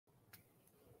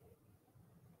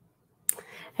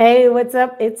Hey, what's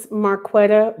up? It's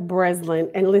Marquetta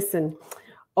Breslin. And listen,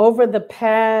 over the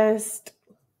past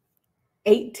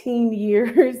 18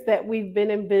 years that we've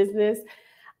been in business,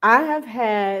 I have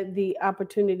had the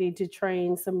opportunity to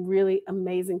train some really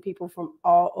amazing people from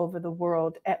all over the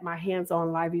world at my hands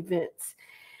on live events.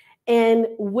 And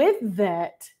with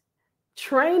that,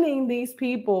 training these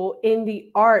people in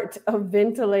the art of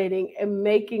ventilating and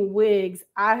making wigs,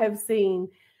 I have seen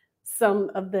some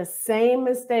of the same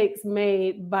mistakes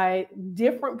made by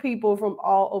different people from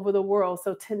all over the world.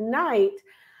 So tonight,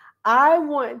 I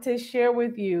want to share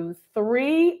with you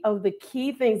three of the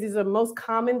key things. These are the most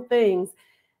common things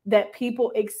that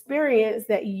people experience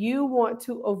that you want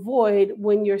to avoid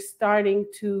when you're starting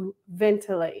to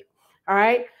ventilate. All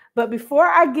right. But before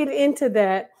I get into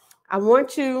that, I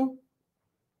want you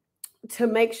to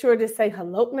make sure to say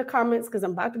hello in the comments because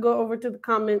I'm about to go over to the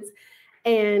comments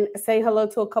and say hello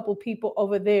to a couple people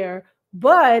over there.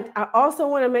 But I also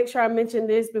want to make sure I mention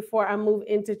this before I move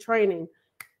into training.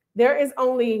 There is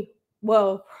only,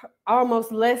 well,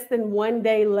 almost less than 1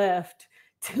 day left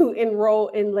to enroll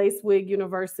in Wig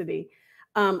University.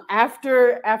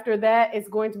 After that, it's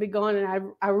going to be gone,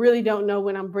 and I really don't know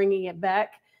when I'm bringing it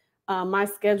back. My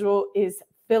schedule is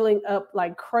filling up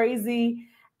like crazy,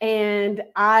 and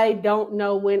I don't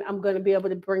know when I'm going to be able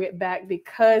to bring it back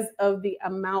because of the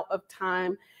amount of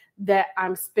time that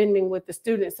I'm spending with the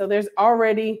students. So there's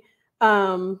already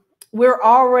we're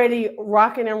already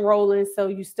rocking and rolling, so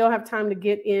you still have time to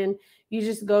get in. You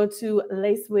just go to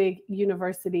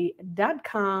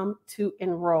lacewiguniversity.com to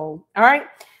enroll. All right.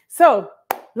 So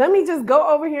let me just go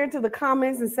over here to the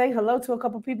comments and say hello to a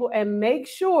couple people and make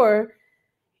sure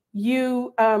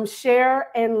you share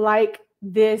and like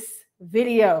this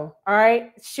video. All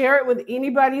right. Share it with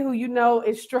anybody who you know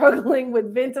is struggling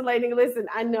with ventilating. Listen,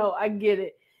 I know, I get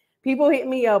it. People hit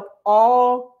me up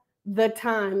all the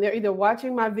time. They're either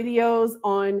watching my videos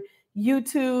on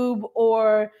YouTube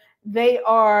or they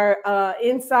are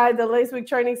inside the LaceWig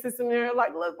training system. They're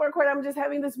like, look, Marquette, I'm just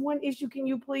having this one issue. Can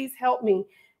you please help me?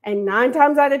 And 9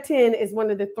 times out of 10 is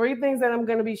one of the 3 things that I'm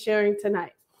going to be sharing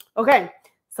tonight. Okay,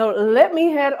 so let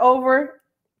me head over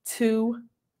to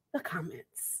the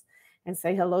comments and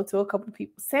say hello to a couple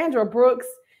people. Sandra Brooks,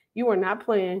 you are not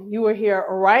playing. You were here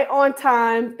right on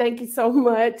time. Thank you so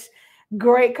much.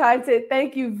 Great content.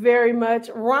 Thank you very much.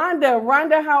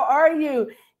 Rhonda, how are you?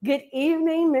 Good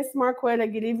evening, Miss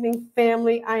Marquetta. Good evening,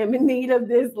 family. I am in need of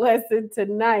this lesson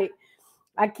tonight.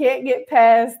 I can't get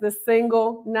past the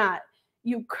single knot.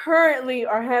 You currently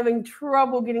are having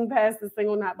trouble getting past the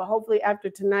single knot, but hopefully after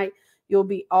tonight, you'll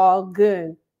be all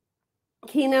good.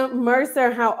 Keena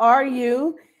Mercer, how are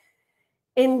you?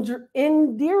 Indira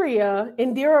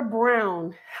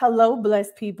Brown, hello,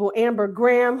 blessed people. Amber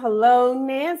Graham, hello.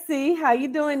 Nancy, how you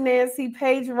doing, Nancy?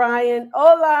 Paige Ryan,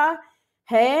 hola.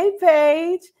 Hey,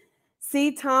 Paige.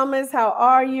 C. Thomas, how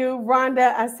are you?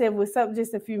 Rhonda, I said what's up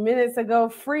just a few minutes ago.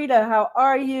 Frida, how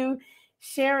are you?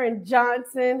 Sharon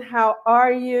Johnson, how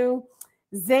are you?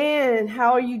 Zan,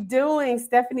 how are you doing?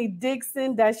 Stephanie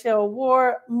Dixon, Dashelle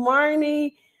Ward,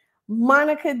 Marnie,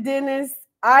 Monica Dennis,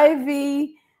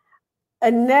 Ivy,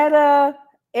 Anetta,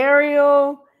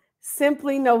 Ariel,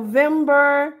 Simply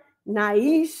November,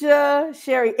 Naisha,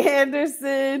 Sherry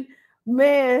Anderson.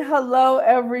 Man, hello,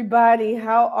 everybody.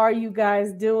 How are you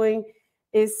guys doing?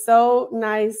 It's so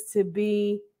nice to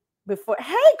be before.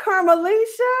 Hey,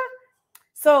 Carmelisha.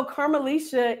 So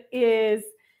Carmelisha is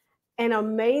an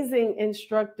amazing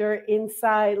instructor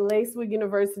inside LaceWig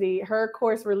University. Her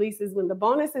course releases when the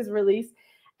bonus is released.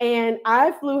 And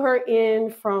I flew her in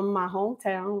from my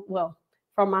hometown, well,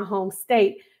 from my home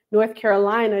state, North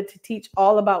Carolina, to teach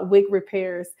all about wig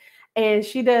repairs. And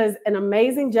she does an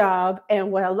amazing job.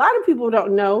 And what a lot of people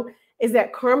don't know is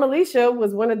that Carmelisha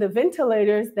was one of the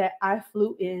ventilators that I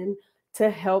flew in to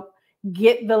help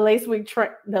get the LaceWig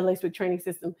training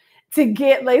system, to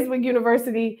get LaceWig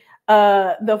University,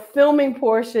 the filming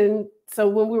portion. So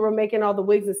when we were making all the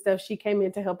wigs and stuff, she came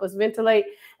in to help us ventilate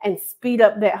and speed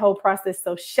up that whole process.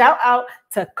 So shout out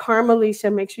to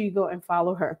Carmelisha. Make sure you go and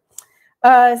follow her.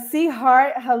 C.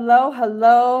 Hart,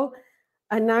 hello.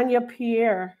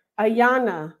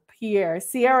 Ayana Pierre,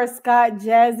 Sierra Scott,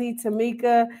 Jazzy,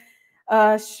 Tamika,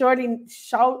 Shouty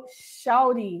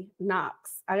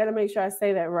Knox. I got to make sure I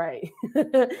say that right.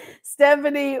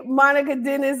 Stephanie, Monica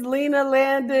Dennis, Lena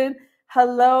Landon.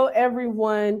 Hello,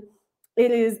 everyone.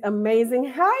 It is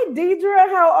amazing. Hi, Deidre.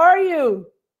 How are you?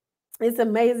 It's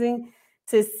amazing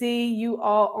to see you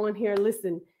all on here.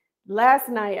 Listen, last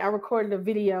night I recorded a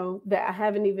video that I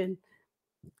haven't even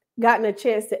gotten a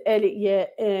chance to edit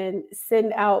yet and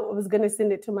send out. I was going to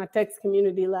send it to my text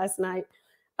community last night.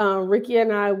 Ricky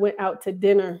and I went out to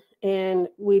dinner and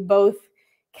we both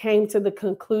came to the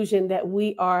conclusion that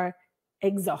we are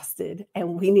exhausted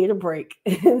and we need a break.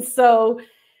 And so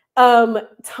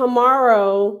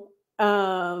tomorrow,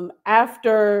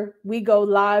 after we go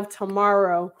live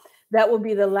tomorrow, that will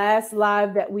be the last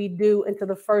live that we do until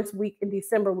the first week in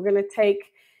December. We're going to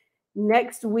take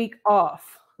next week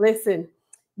off. Listen,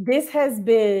 this has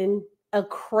been a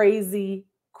crazy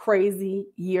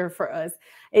year for us.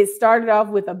 It started off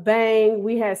with a bang.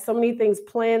 We had so many things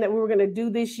planned that we were going to do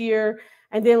this year.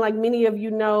 And then, like many of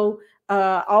you know,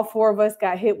 all four of us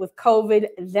got hit with COVID.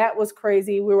 That was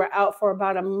crazy. We were out for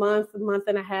about a month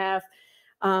and a half.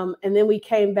 And then we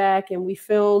came back and we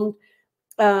filmed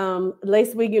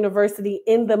Wig University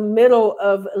in the middle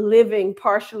of living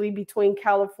partially between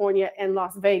California and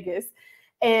Las Vegas.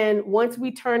 And once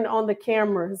we turned on the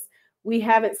cameras, we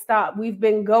haven't stopped. We've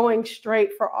been going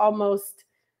straight for almost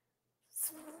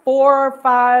 4,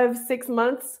 5, 6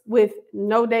 months with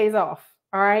no days off.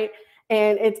 All right.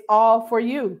 And it's all for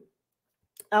you.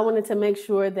 I wanted to make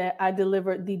sure that I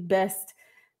delivered the best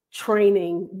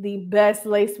training, the best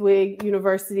Wig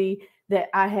University that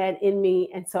I had in me.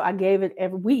 And so I gave it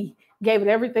we gave it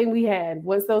everything we had.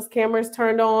 Once those cameras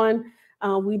turned on,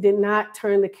 we did not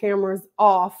turn the cameras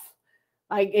off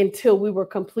until we were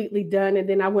completely done. And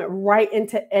then I went right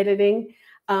into editing.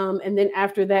 And then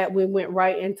after that, we went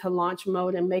right into launch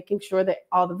mode and making sure that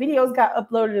all the videos got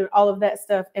uploaded and all of that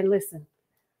stuff. And listen,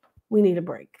 we need a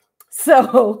break.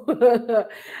 So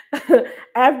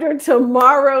after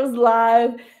tomorrow's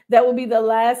live, that will be the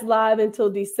last live until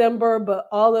December, but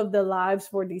all of the lives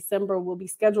for December will be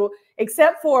scheduled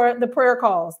except for the prayer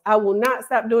calls. I will not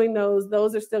stop doing those.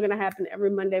 Those are still going to happen every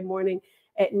Monday morning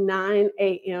at 9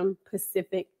 a.m.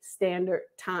 Pacific Standard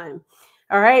Time.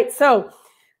 All right. So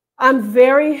I'm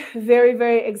very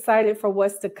excited for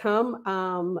what's to come.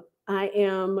 I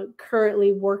am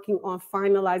currently working on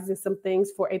finalizing some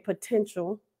things for a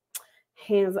potential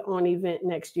hands-on event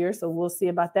next year. So we'll see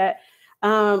about that.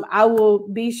 I will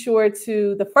be sure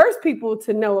to, the first people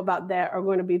to know about that are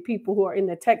going to be people who are in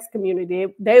the text community.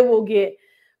 They will get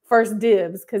first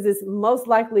dibs because it's most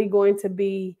likely going to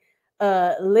be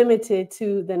limited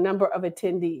to the number of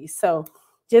attendees. So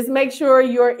just make sure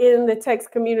you're in the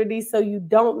text community so you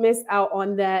don't miss out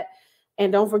on that.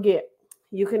 And don't forget,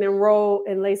 you can enroll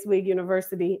in Wig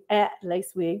University at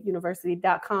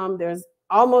lacewiguniversity.com. There's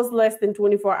almost less than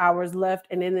 24 hours left,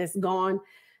 and then it's gone.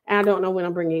 And I don't know when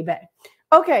I'm bringing it back.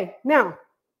 Okay, now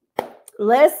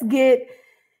let's get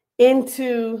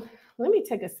into, let me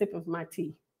take a sip of my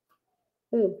tea.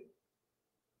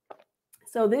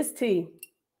 So this tea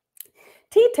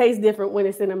tastes different when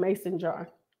it's in a mason jar.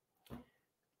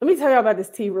 Let me tell you about this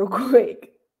tea real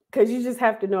quick, because you just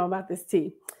have to know about this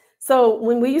tea. So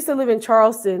when we used to live in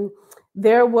Charleston,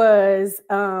 there was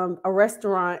a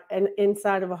restaurant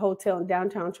inside of a hotel in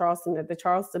downtown Charleston at the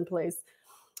Charleston Place.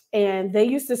 And they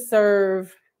used to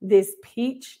serve this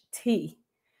peach tea.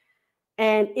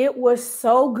 And it was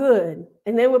so good.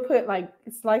 And they would put like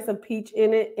a slice of peach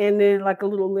in it and then like a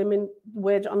little lemon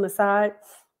wedge on the side.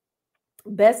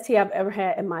 Best tea I've ever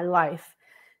had in my life.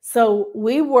 So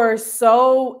we were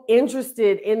so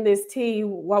interested in this tea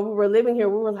while we were living here.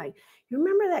 We were like, you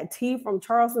remember that tea from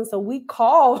Charleston? So we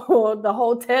called the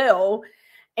hotel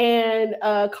and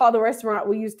called the restaurant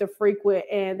we used to frequent,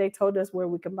 and they told us where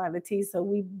we could buy the tea. So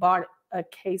we bought a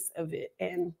case of it,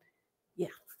 and yeah,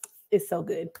 it's so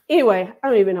good. Anyway, I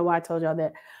don't even know why I told y'all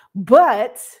that,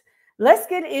 but let's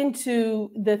get into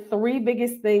the 3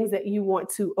 biggest things that you want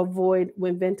to avoid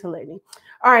when ventilating.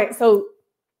 All right, so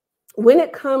when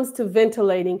it comes to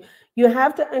ventilating, you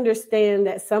have to understand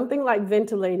that something like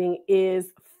ventilating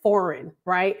is foreign,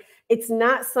 right? It's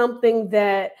not something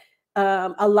that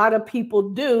a lot of people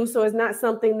do. So it's not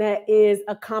something that is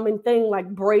a common thing like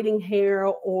braiding hair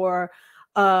or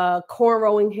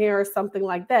cornrowing hair or something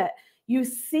like that. You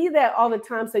see that all the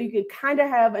time. So you can kind of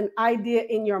have an idea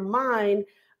in your mind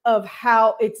of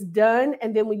how it's done.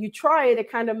 And then when you try it,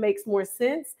 it kind of makes more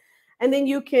sense. And then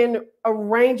you can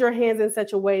arrange your hands in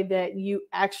such a way that you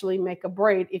actually make a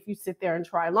braid if you sit there and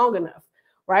try long enough,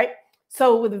 right?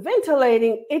 So with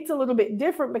ventilating, it's a little bit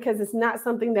different because it's not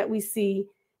something that we see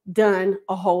done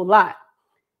a whole lot.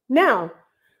 Now,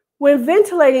 when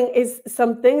ventilating is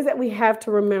some things that we have to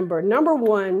remember. Number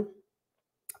 1,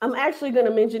 I'm actually going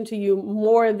to mention to you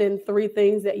more than 3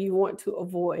 things that you want to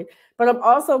avoid, but I'm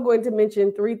also going to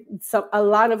mention a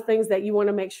lot of things that you want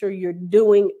to make sure you're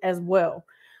doing as well.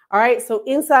 All right. So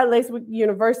inside Wig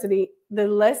University, the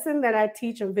lesson that I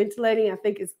teach on ventilating, I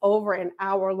think is over an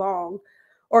hour long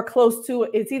or close to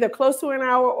it. It's either close to an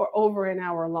hour or over an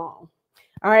hour long.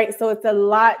 All right. So it's a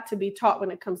lot to be taught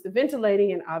when it comes to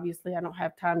ventilating. And obviously I don't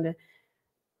have time to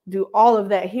do all of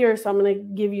that here. So I'm going to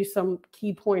give you some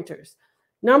key pointers.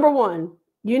 Number one,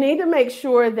 you need to make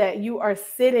sure that you are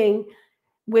sitting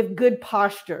with good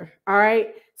posture. All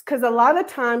right. Because a lot of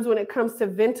times when it comes to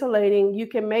ventilating, you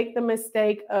can make the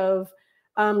mistake of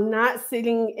not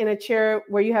sitting in a chair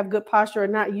where you have good posture, or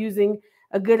not using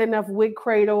a good enough wig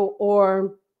cradle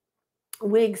or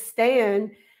wig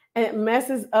stand, and it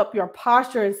messes up your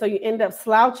posture. And so you end up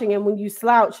slouching. And when you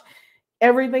slouch,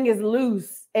 everything is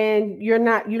loose and you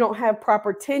don't have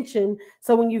proper tension.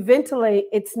 So when you ventilate,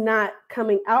 it's not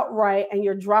coming out right, and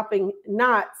you're dropping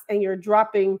knots and you're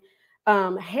dropping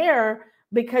hair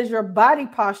because your body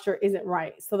posture isn't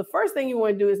right. So the first thing you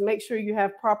want to do is make sure you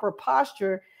have proper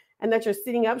posture and that you're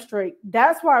sitting up straight.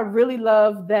 That's why I really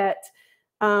love that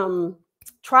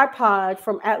tripod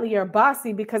from Atelier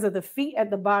Bassi, because of the feet at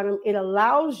the bottom. It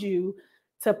allows you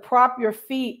to prop your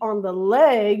feet on the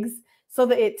legs so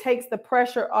that it takes the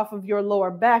pressure off of your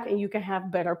lower back and you can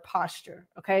have better posture.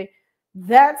 Okay,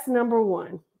 that's number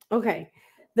one. Okay,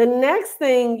 the next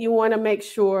thing you want to make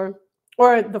sure,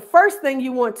 or the first thing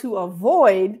you want to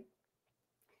avoid,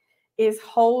 is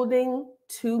holding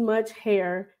too much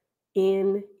hair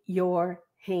in your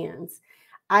hands.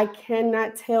 I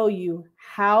cannot tell you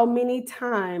how many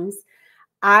times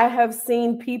I have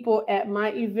seen people at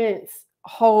my events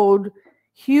hold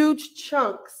huge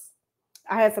chunks.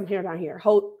 I had some hair down here.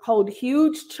 Hold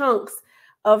huge chunks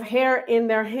of hair in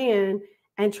their hand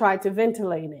and try to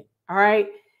ventilate it. All right.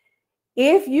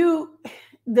 The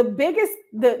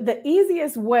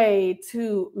easiest way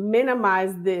to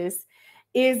minimize this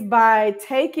is by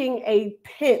taking a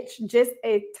pinch, just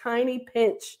a tiny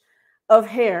pinch of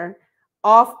hair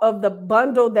off of the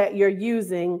bundle that you're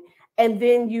using, and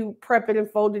then you prep it and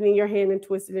fold it in your hand and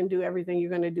twist it and do everything you're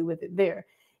going to do with it there.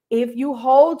 If you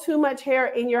hold too much hair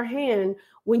in your hand,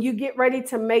 when you get ready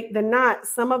to make the knot,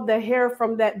 some of the hair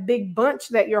from that big bunch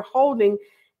that you're holding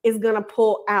is going to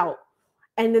pull out.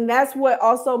 And then that's what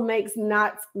also makes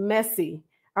knots messy.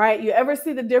 All right. You ever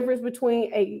see the difference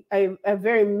between a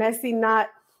very messy knot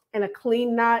and a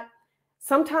clean knot?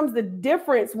 Sometimes the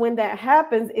difference when that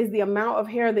happens is the amount of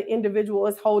hair the individual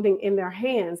is holding in their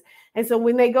hands. And so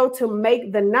when they go to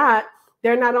make the knot,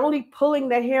 they're not only pulling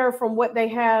the hair from what they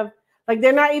have, like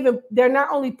they're not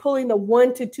only pulling the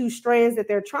 1 to 2 strands that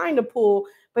they're trying to pull,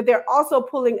 but they're also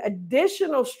pulling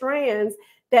additional strands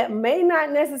that may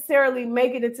not necessarily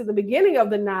make it into the beginning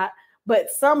of the knot, but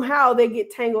somehow they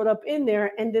get tangled up in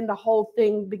there, and then the whole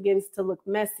thing begins to look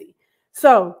messy.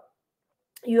 So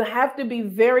you have to be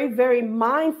very, very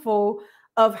mindful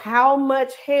of how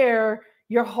much hair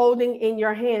you're holding in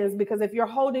your hands, because if you're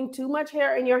holding too much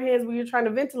hair in your hands when you're trying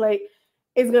to ventilate,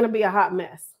 it's going to be a hot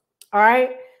mess. All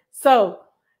right. So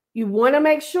you want to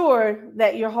make sure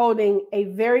that you're holding a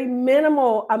very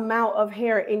minimal amount of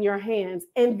hair in your hands.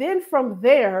 And then from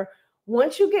there,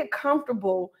 once you get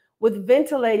comfortable with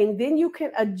ventilating, then you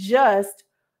can adjust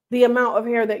the amount of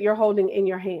hair that you're holding in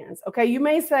your hands. Okay. You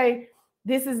may say,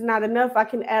 this is not enough, I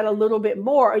can add a little bit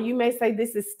more. Or you may say,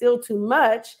 this is still too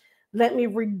much, let me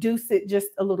reduce it just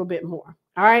a little bit more.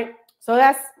 All right. So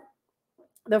that's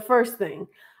the first thing.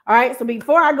 All right. So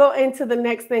before I go into the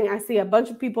next thing, I see a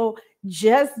bunch of people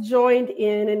just joined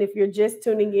in. And if you're just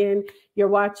tuning in, you're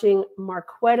watching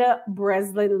Marquetta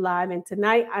Breslin live. And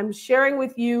tonight I'm sharing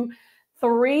with you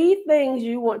 3 things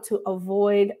you want to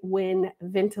avoid when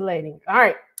ventilating. All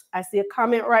right. I see a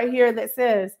comment right here that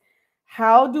says,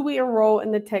 how do we enroll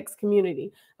in the text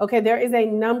community? Okay, there is a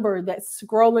number that's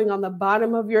scrolling on the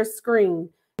bottom of your screen.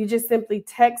 You just simply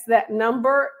text that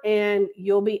number and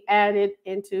you'll be added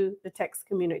into the text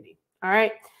community. All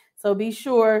right, so be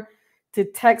sure to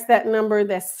text that number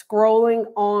that's scrolling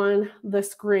on the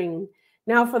screen.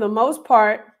 Now, for the most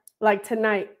part, like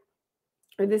tonight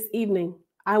or this evening,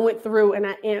 I went through and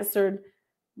I answered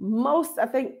most, I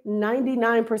think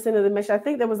 99% of the message. I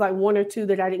think there was like 1 or 2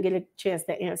 that I didn't get a chance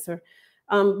to answer.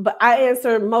 But I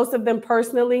answered most of them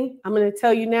personally. I'm going to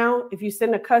tell you now, if you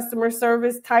send a customer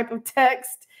service type of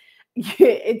text,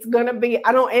 it's going to be,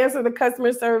 I don't answer the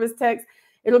customer service text.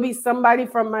 It'll be somebody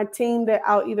from my team that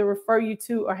I'll either refer you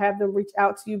to or have them reach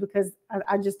out to you, because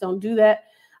I just don't do that.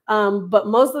 But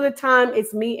most of the time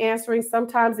it's me answering.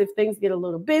 Sometimes if things get a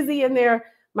little busy in there,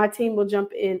 my team will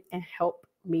jump in and help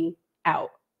me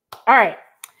out. All right.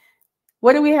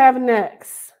 What do we have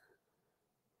next?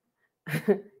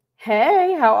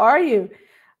 Hey, how are you?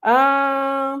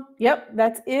 Yep,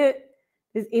 that's it.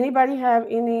 Does anybody have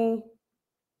any?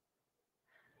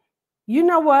 You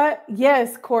know what?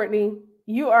 Yes, Courtney,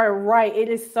 you are right. It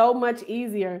is so much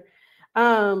easier.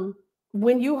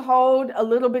 When you hold a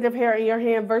little bit of hair in your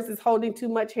hand versus holding too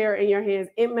much hair in your hands,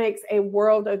 it makes a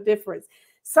world of difference.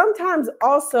 Sometimes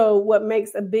also what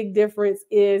makes a big difference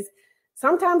is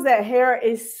sometimes that hair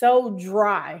is so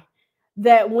dry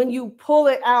that when you pull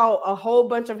it out, a whole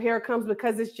bunch of hair comes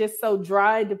because it's just so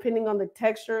dry, depending on the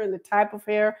texture and the type of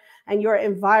hair and your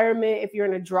environment. If you're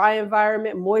in a dry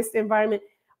environment, moist environment,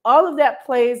 all of that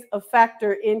plays a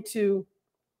factor into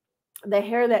the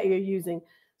hair that you're using.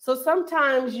 So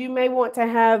sometimes you may want to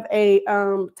have a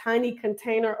tiny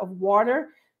container of water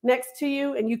next to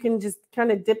you, and you can just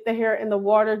kind of dip the hair in the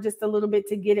water just a little bit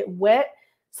to get it wet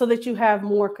so that you have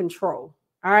more control.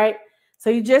 All right. So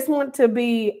you just want to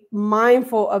be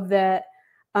mindful of that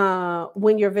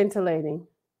when you're ventilating.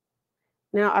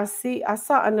 Now I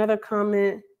saw another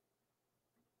comment.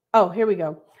 Oh, here we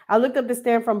go. I looked up the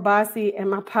stand from Bossy and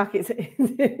my pockets.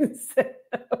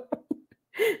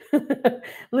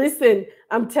 Listen,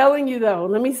 I'm telling you though,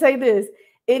 let me say this.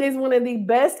 It is one of the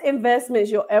best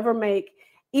investments you'll ever make.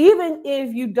 Even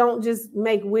if you don't just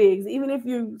make wigs, even if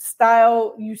you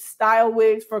style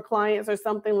wigs for clients or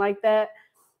something like that,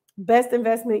 best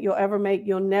investment you'll ever make.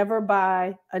 You'll never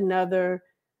buy another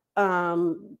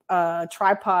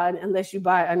tripod unless you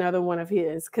buy another one of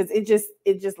his, because it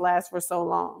just lasts for so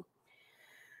long.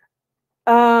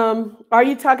 Are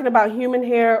you talking about human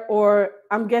hair, or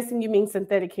I'm guessing you mean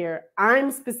synthetic hair?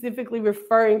 I'm specifically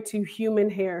referring to human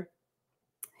hair.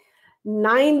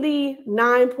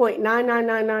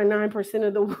 99.99999%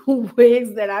 of the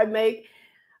wigs that I make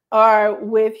are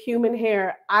with human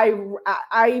hair.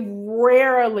 I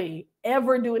rarely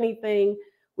ever do anything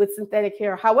with synthetic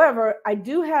hair. However, I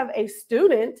do have a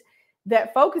student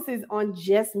that focuses on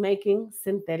just making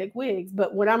synthetic wigs,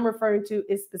 but what I'm referring to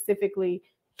is specifically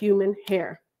human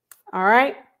hair. All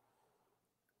right.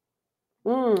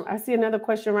 I see another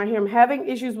question right here. I'm having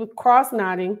issues with cross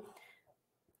knotting.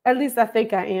 At least I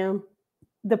think I am.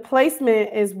 The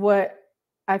placement is what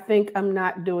I think I'm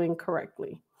not doing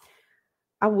correctly.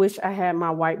 I wish I had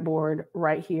my whiteboard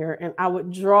right here and I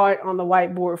would draw it on the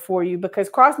whiteboard for you, because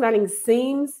cross knotting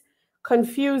seems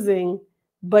confusing,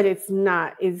 but it's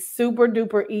not. It's super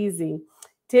duper easy.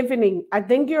 Tiffany, I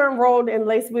think you're enrolled in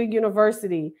Wig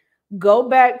University. Go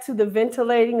back to the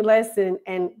ventilating lesson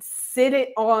and sit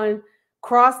it on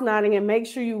cross knotting and make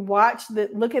sure you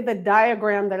look at the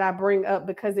diagram that I bring up,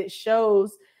 because it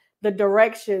shows the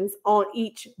directions on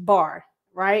each bar,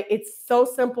 right? It's so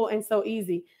simple and so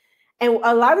easy. And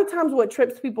a lot of times what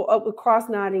trips people up with cross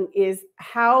knotting is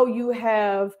how you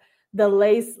have the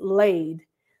lace laid.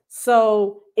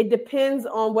 So it depends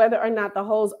on whether or not the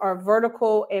holes are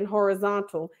vertical and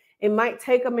horizontal. It might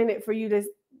take a minute for you to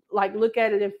look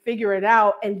at it and figure it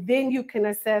out. And then you can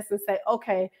assess and say,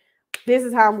 okay, this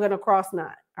is how I'm going to cross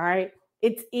knot. All right.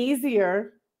 It's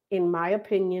easier, in my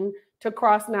opinion, to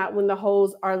cross knot when the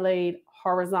holes are laid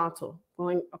horizontal,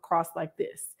 going across like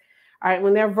this. All right.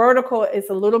 When they're vertical, it's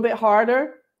a little bit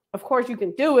harder. Of course, you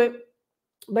can do it,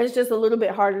 but it's just a little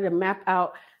bit harder to map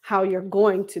out how you're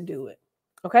going to do it.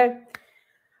 Okay.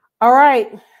 All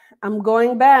right. I'm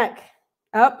going back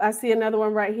up. I see another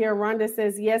one right here. Rhonda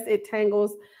says, yes, it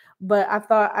tangles, but I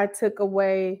thought I took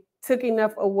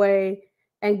enough away,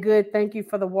 and good. Thank you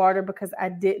for the water, because I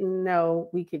didn't know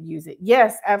we could use it.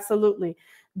 Yes, absolutely.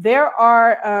 There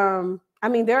are,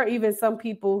 there are even some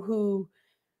people who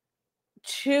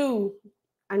chew.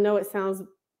 I know it sounds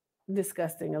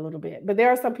disgusting a little bit, but there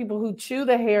are some people who chew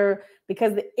the hair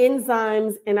because the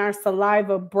enzymes in our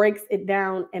saliva breaks it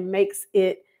down and makes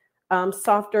it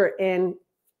softer and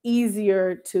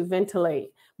easier to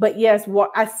ventilate. But yes,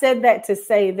 I said that to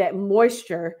say that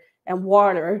moisture and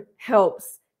water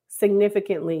helps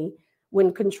significantly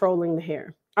when controlling the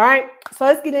hair. All right, so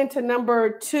let's get into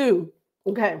number 2.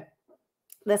 Okay,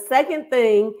 the second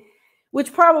thing,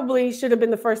 which probably should have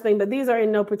been the first thing, but these are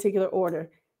in no particular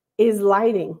order, is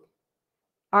lighting.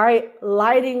 All right,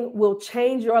 lighting will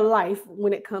change your life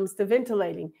when it comes to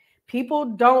ventilating. People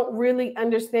don't really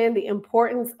understand the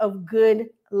importance of good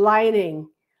lighting.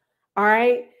 All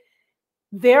right,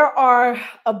 there are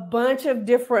a bunch of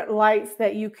different lights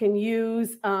that you can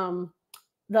use.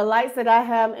 The lights that I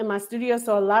have in my studio,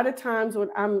 so a lot of times when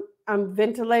I'm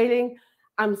ventilating,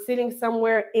 I'm sitting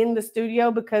somewhere in the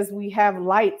studio because we have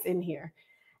lights in here.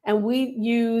 And we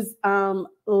use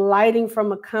lighting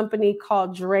from a company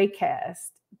called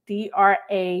Dracast,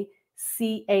 Dracast.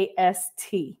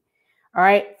 All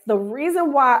right. The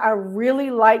reason why I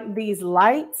really like these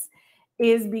lights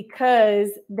is because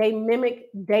they mimic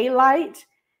daylight.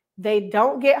 They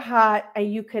don't get hot,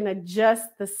 and you can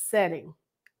adjust the setting.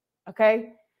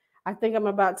 Okay. I think I'm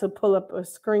about to pull up a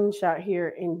screenshot here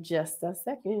in just a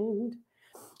second.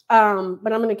 But I'm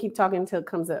going to keep talking until it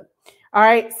comes up. All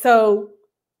right. So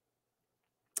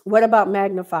what about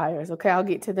magnifiers? Okay, I'll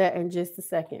get to that in just a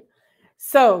second.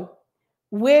 So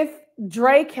with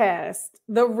Dracast,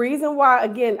 the reason why,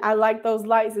 again, I like those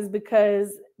lights is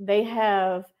because they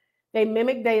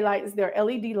mimic daylights. They're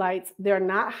LED lights. They're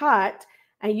not hot,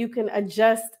 and you can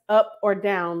adjust up or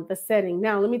down the setting.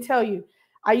 Now, let me tell you,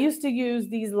 I used to use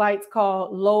these lights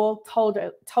called low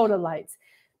total lights.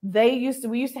 We used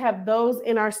to have those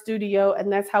in our studio,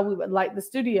 and that's how we would light the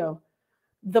studio.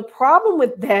 The problem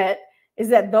with that is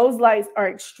that those lights are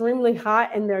extremely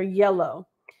hot and they're yellow.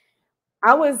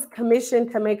 I was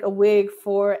commissioned to make a wig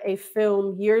for a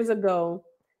film years ago.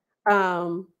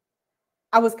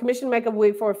 I was commissioned to make a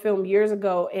wig for a film years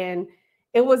ago, and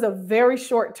it was a very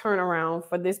short turnaround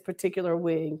for this particular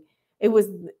wig.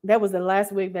 That was the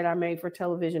last wig that I made for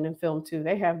television and film too.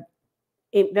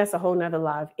 That's a whole nother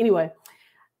live. Anyway,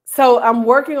 so I'm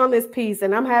working on this piece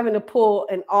and I'm having to pull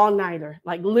an all-nighter,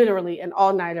 like literally an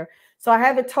all-nighter. So I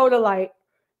had the total light.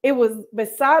 It was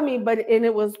beside me,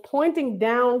 it was pointing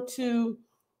down to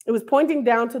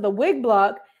the wig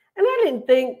block, and I didn't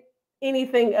think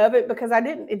anything of it because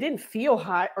it didn't feel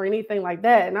hot or anything like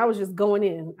that. And I was just going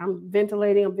in. I'm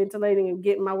ventilating and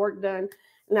getting my work done.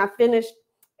 And I finished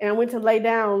and I went to lay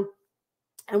down.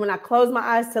 And when I closed my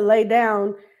eyes to lay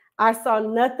down, I saw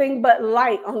nothing but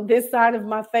light on this side of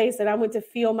my face. And I went to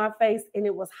feel my face and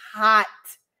it was hot.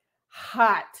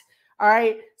 All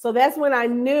right. So that's when I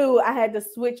knew I had to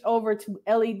switch over to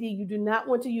LED. You do not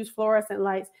want to use fluorescent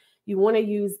lights. You want to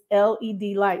use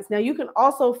LED lights. Now you can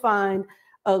also find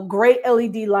great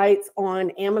LED lights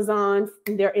on Amazon.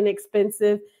 They're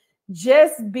inexpensive.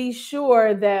 Just be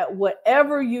sure that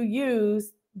whatever you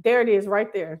use, there it is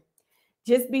right there.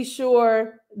 Just be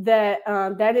sure that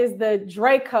that is the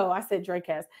Draco. I said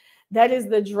Dracast. That is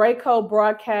the Draco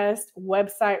broadcast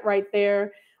website right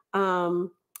there.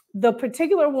 The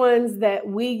particular ones that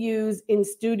we use in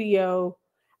studio,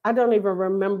 I don't even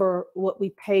remember what we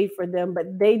paid for them,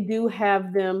 but they do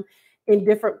have them in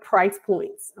different price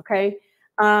points. Okay.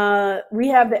 We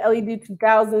have the LED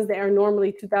 2000s that are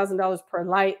normally $2,000 per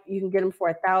light. You can get them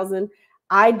for $1,000.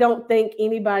 I don't think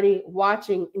anybody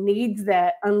watching needs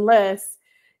that unless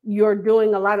you're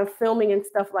doing a lot of filming and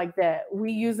stuff like that.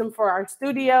 We use them for our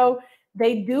studio.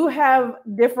 They do have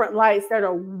different lights that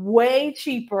are way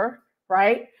cheaper,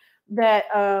 right? That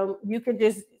you can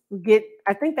just get.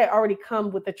 I think they already come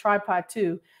with the tripod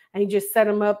too, and you just set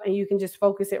them up and you can just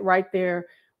focus it right there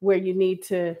where you need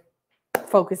to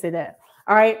focus it at.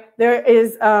 All right. There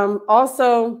is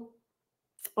also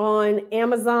on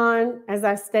Amazon, as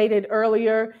I stated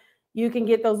earlier, you can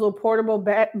get those little portable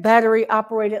battery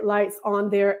operated lights on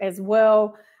there as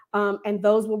well. And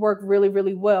those will work really,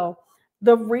 really well.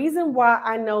 The reason why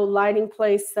I know lighting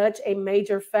plays such a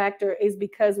major factor is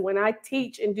because when I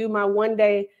teach and do my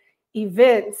one-day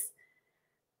events,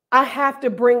 I have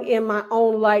to bring in my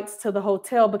own lights to the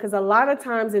hotel because a lot of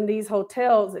times in these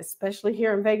hotels, especially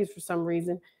here in Vegas for some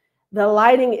reason, the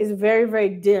lighting is very, very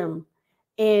dim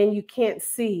and you can't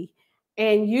see.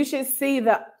 And you should see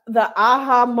the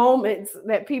aha moments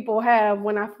that people have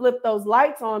when I flip those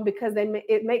lights on because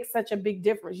it makes such a big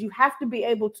difference. You have to be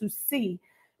able to see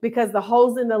because the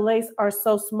holes in the lace are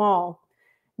so small.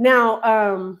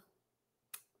 Now,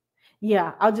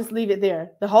 yeah, I'll just leave it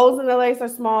there. The holes in the lace are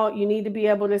small. You need to be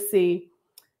able to see.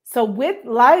 So with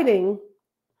lighting,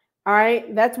 all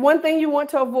right, that's one thing you want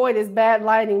to avoid is bad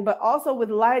lighting. But also with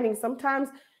lighting, sometimes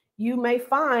you may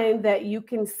find that you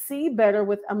can see better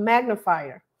with a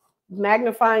magnifier.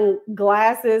 Magnifying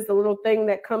glasses, the little thing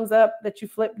that comes up that you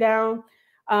flip down.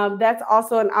 That's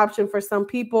also an option for some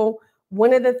people.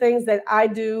 One of the things that I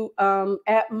do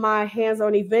at my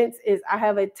hands-on events is I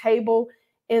have a table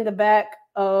in the back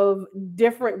of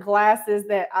different glasses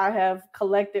that I have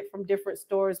collected from different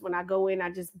stores. When I go in, I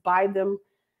just buy them,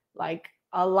 like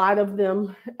a lot of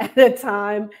them at a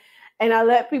time. And I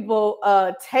let people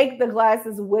take the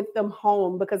glasses with them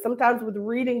home because sometimes with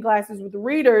reading glasses with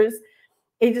readers,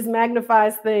 it just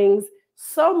magnifies things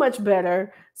so much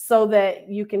better so that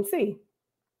you can see.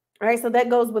 All right, so that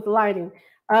goes with lighting.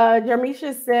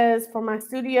 Jarmisha says, for my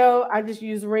studio, I just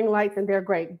use ring lights and they're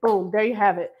great. Boom, there you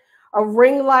have it. A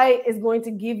ring light is going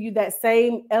to give you that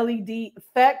same LED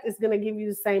effect. It's going to give you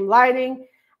the same lighting,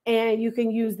 and you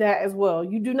can use that as well.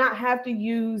 You do not have to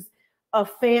use a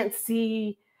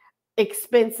fancy,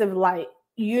 expensive light.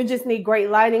 You just need great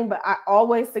lighting, but I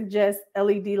always suggest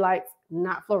LED lights,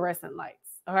 not fluorescent lights.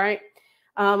 All right.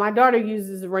 My daughter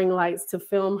uses ring lights to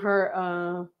film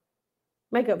her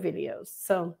makeup videos.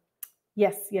 So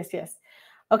yes.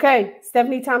 Okay.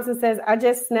 Stephanie Thompson says, I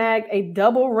just snagged a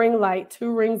double ring light,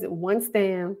 2 rings and 1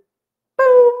 stand.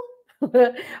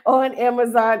 Boom. On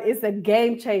Amazon. It's a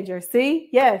game changer. See?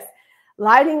 Yes.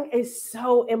 Lighting is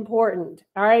so important.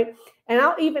 All right. And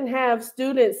I'll even have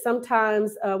students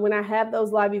sometimes when I have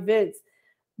those live events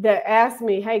that ask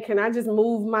me, hey, can I just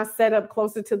move my setup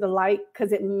closer to the light?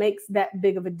 Because it makes that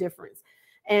big of a difference.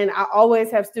 And I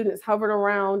always have students hovering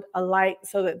around a light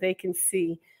so that they can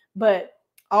see. But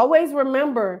always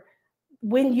remember,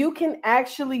 when you can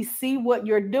actually see what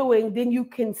you're doing, then you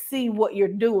can see what you're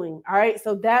doing. All right.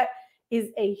 So that is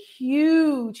a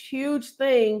huge, huge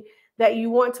thing that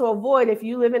you want to avoid. If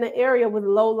you live in an area with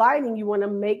low lighting, you want to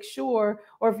make sure,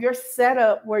 or if you're set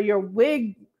up where your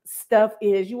wig stuff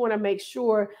is, you want to make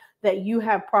sure that you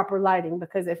have proper lighting,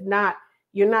 because if not,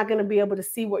 you're not going to be able to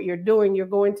see what you're doing. You're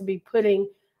going to be putting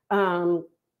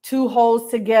two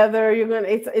holes together.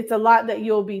 It's a lot that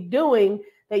you'll be doing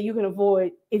that you can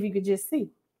avoid if you could just see.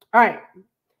 All right.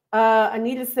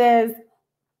 Anita says,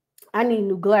 I need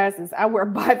new glasses. I wear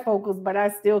bifocals, but I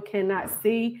still cannot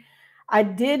see. I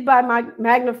did buy my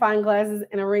magnifying glasses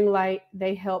and a ring light.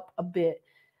 They help a bit.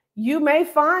 You may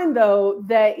find, though,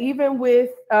 that even with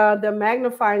the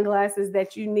magnifying glasses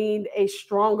that you need a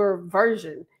stronger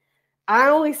version. I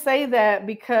only say that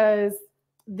because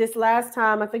this last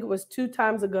time, I think it was 2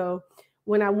 times ago,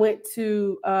 when I went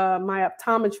to my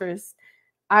optometrist,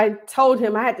 I told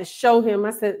him, I had to show him,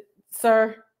 I said,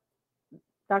 sir,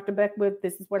 Dr. Beckwith,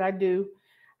 this is what I do.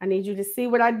 I need you to see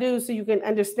what I do so you can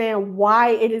understand why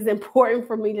it is important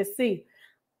for me to see.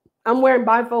 I'm wearing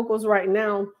bifocals right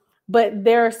now, but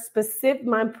they're specific.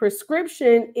 My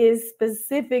prescription is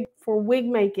specific for wig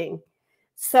making.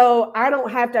 So I don't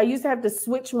have to, I used to have to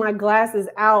switch my glasses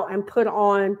out and put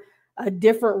on a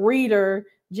different reader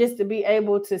just to be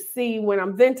able to see when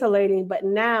I'm ventilating. But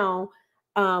now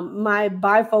my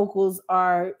bifocals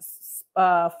are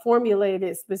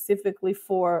formulated specifically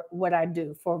for what I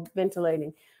do, for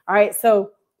ventilating. All right.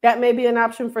 So that may be an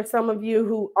option for some of you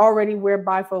who already wear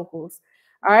bifocals.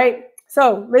 All right.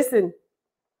 So listen,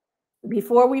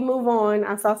 before we move on,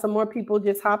 I saw some more people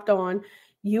just hopped on.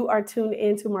 You are tuned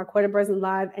into Marquetta Breslin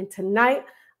Live. And tonight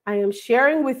I am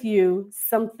sharing with you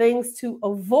some things to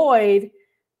avoid.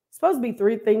 It's supposed to be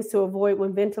 3 things to avoid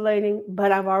when ventilating,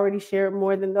 but I've already shared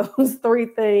more than those 3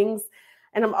 things.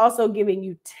 And I'm also giving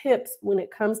you tips when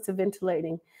it comes to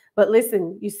ventilating. But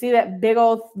listen, you see that big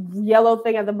old yellow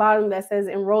thing at the bottom that says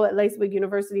enroll at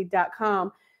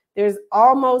wiguniversity.com. There's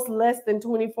almost less than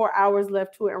 24 hours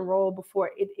left to enroll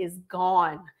before it is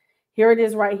gone. Here it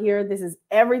is right here. This is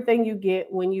everything you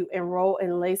get when you enroll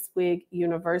in Wig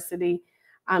University.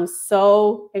 I'm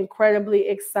so incredibly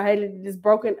excited. It is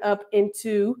broken up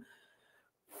into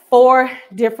 4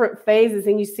 different phases,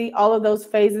 and you see all of those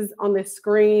phases on the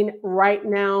screen right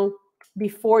now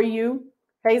before you.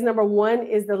 Phase number 1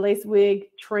 is the Wig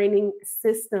training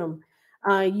system.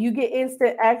 You get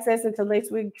instant access into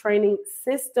Wig training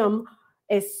system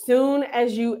as soon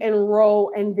as you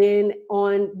enroll, and then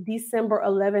on December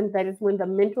 11th, that is when the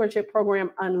mentorship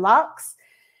program unlocks.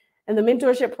 And the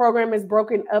mentorship program is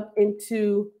broken up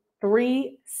into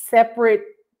 3 separate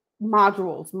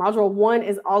modules. Module 1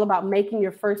 is all about making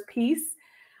your first piece,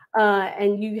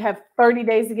 and you have 30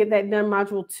 days to get that done.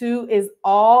 Module 2 is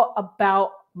all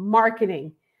about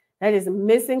marketing. That is a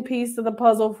missing piece of the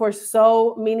puzzle for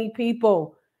so many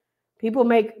people. People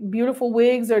make beautiful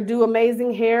wigs or do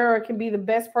amazing hair or can be the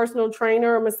best personal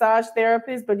trainer or massage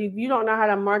therapist, but if you don't know how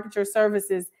to market your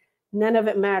services, none of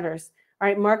it matters. All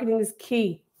right, marketing is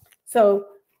key. So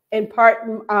in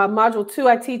module 2,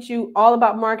 I teach you all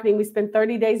about marketing. We spend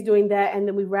 30 days doing that, and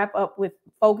then we wrap up with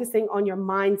focusing on your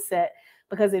mindset.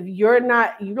 Because if you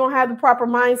don't have the proper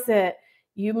mindset,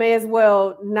 you may as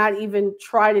well not even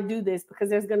try to do this, because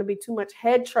there's going to be too much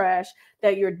head trash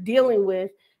that you're dealing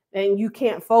with, and you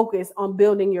can't focus on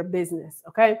building your business.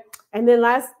 Okay. And then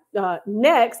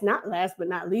next, not last but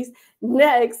not least,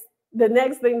 the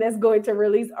next thing that's going to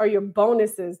release are your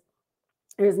bonuses.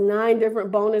 There's 9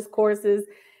 different bonus courses,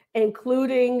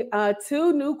 including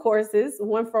 2 new courses,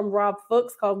 one from Rob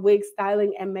Fuchs called Wig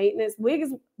Styling and Maintenance.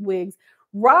 Wigs.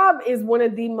 Rob is one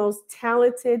of the most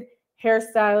talented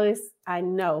hairstylists I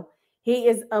know. He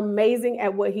is amazing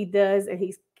at what he does, and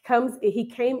he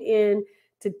came in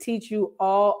to teach you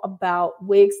all about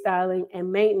wig styling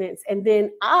and maintenance. And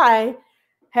then I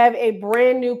have a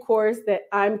brand new course that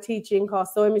I'm teaching called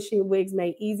Sewing Machine Wigs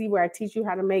Made Easy, where I teach you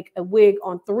how to make a wig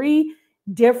on 3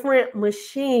 different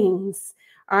machines.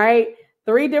 All right.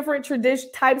 3 different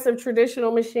types of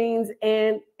traditional machines,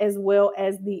 and as well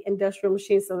as the industrial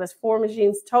machines. So that's 4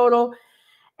 machines total.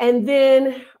 And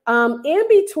then in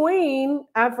between,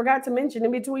 I forgot to mention,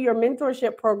 in between your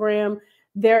mentorship program,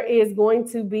 there is going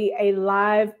to be a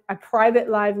private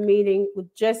live meeting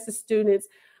with just the students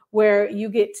where you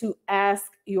get to ask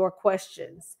your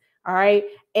questions. All right.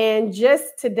 And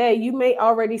just today, you may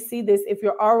already see this if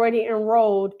you're already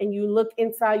enrolled and you look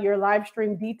inside your live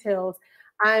stream details.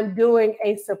 I'm doing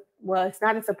well, it's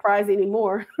not a surprise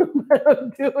anymore, but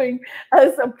I'm doing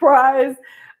a surprise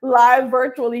live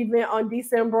virtual event on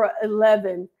December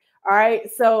 11th. All right.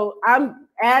 So I'm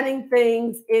adding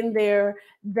things in there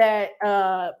that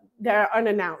that are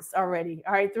unannounced already.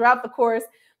 All right. Throughout the course,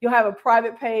 you'll have a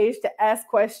private page to ask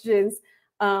questions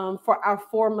for our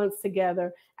 4 months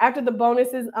together. After the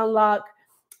bonuses unlock,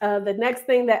 the next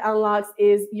thing that unlocks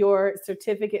is your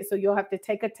certificate. So you'll have to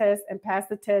take a test and pass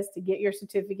the test to get your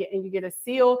certificate, and you get a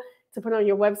seal to put on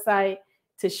your website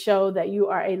to show that you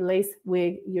are a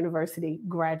Wig University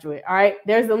graduate. All right,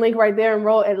 there's the link right there.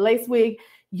 Enroll at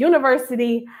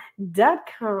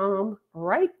lacewiguniversity.com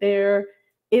right there.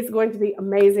 It's going to be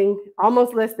amazing.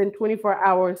 Almost less than 24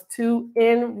 hours to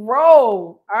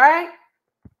enroll. All right.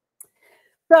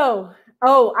 So,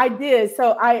 I did.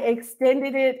 So I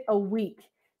extended it a week.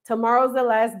 Tomorrow's the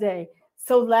last day.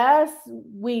 So last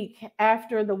week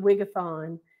after the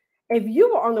Wigathon, if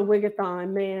you were on the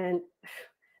Wigathon, man,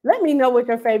 let me know what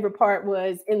your favorite part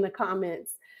was in the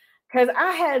comments, because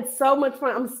I had so much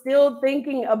fun. I'm still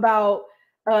thinking about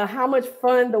how much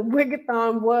fun the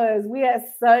Wigathon was. We had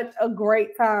such a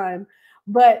great time.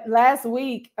 But last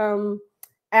week,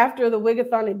 after the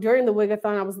Wigathon and during the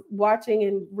Wigathon, I was watching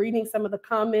and reading some of the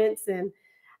comments, and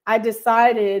I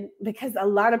decided, because a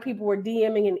lot of people were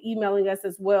DMing and emailing us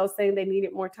as well, saying they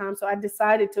needed more time. So I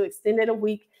decided to extend it a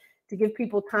week to give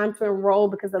people time to enroll,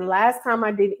 because the last time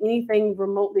I did anything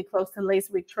remotely close to Lace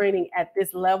Wig training at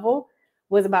this level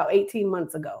was about 18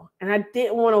 months ago. And I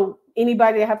didn't want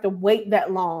anybody to have to wait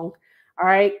that long. All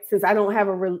right. Since I don't have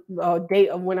a date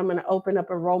of when I'm going to open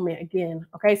up enrollment again.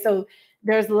 Okay. So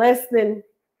there's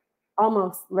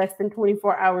almost less than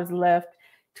 24 hours left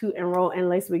to enroll in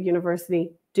Lace Wig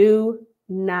University. Do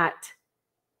not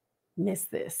miss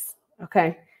this.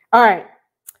 Okay. All right.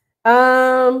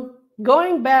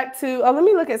 Going back to, let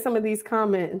me look at some of these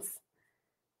comments.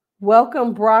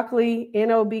 Welcome, broccoli,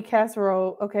 NOB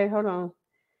casserole. Okay, hold on.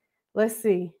 Let's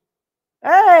see.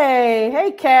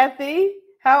 Hey, Kathy.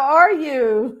 How are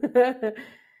you?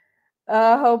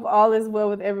 I hope all is well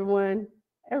with everyone.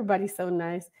 Everybody's so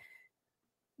nice.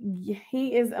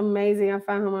 He is amazing. I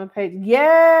found him on my page.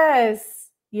 Yes.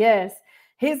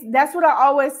 That's what I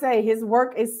always say. His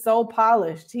work is so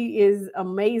polished. He is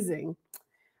amazing.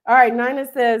 All right. Nina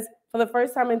says, for the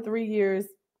first time in 3 years,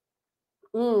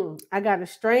 I got a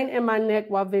strain in my neck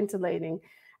while ventilating.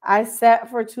 I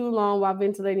sat for too long while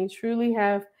ventilating. Truly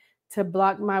have to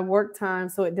block my work time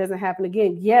so it doesn't happen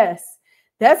again. Yes,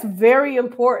 that's very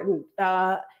important.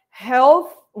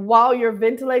 Health while you're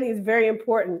ventilating is very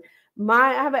important.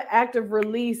 I have an active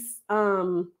release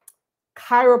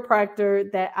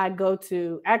chiropractor that I go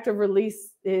to. Active release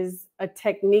is a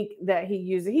technique that he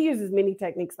uses. He uses many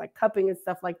techniques like cupping and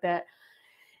stuff like that.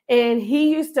 And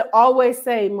he used to always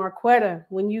say, Marquetta,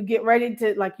 when you get ready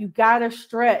to, you got to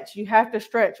stretch. You have to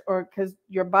stretch, or because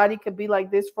your body could be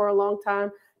like this for a long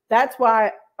time. That's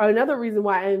why, another reason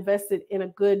why I invested in a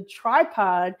good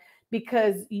tripod,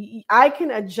 because I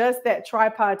can adjust that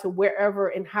tripod to wherever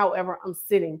and however I'm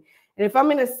sitting. And if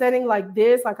I'm in a setting like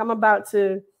this, like I'm about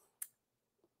to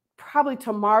probably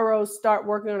tomorrow start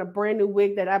working on a brand new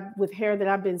wig with hair that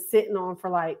I've been sitting on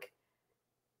for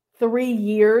 3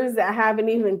 years that I haven't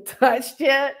even touched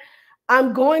yet.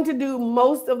 I'm going to do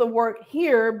most of the work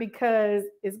here because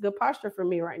it's good posture for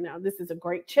me right now. This is a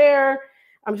great chair.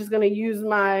 I'm just going to use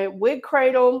my wig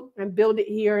cradle and build it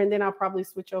here. And then I'll probably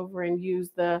switch over and use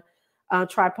the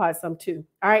tripod some too.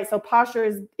 All right. So posture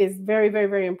is very, very,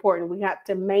 very important. We have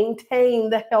to maintain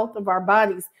the health of our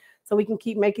bodies so we can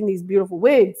keep making these beautiful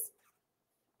wigs.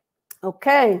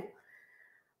 Okay.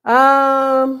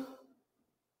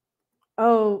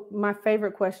 Oh, my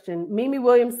favorite question. Mimi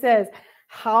Williams says,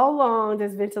 how long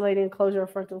does ventilating and closure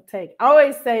of frontal take? I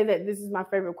always say that this is my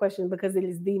favorite question because it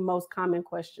is the most common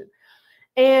question.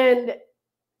 And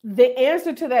the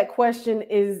answer to that question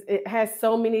is it has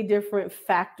so many different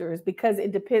factors because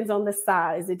it depends on the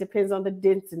size. It depends on the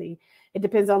density. It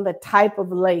depends on the type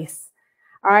of lace.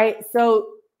 All right. So,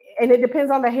 and it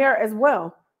depends on the hair as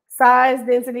well. Size,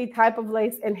 density, type of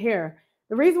lace, and hair.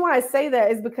 The reason why I say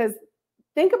that is because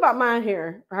think about my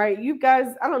hair. All right. You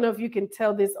guys, I don't know if you can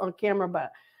tell this on camera,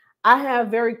 but I have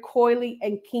very coily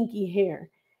and kinky hair.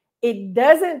 It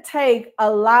doesn't take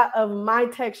a lot of my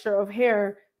texture of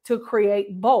hair to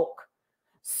create bulk.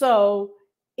 So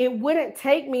it wouldn't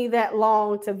take me that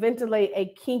long to ventilate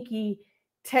a kinky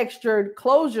textured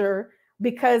closure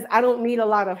because I don't need a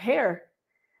lot of hair.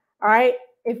 All right.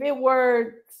 if it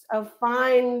were a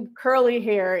fine curly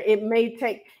hair, it may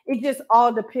take, it just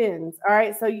all depends. All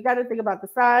right. So you got to think about the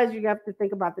size, you have to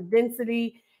think about the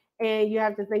density, and you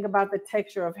have to think about the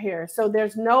texture of hair. So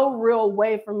there's no real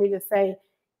way for me to say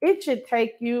it should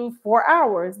take you 4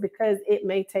 hours, because it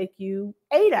may take you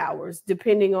 8 hours,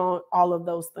 depending on all of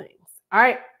those things. All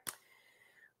right.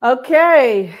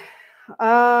 Okay.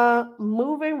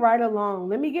 Moving right along.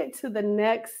 Let me get to the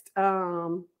next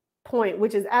point,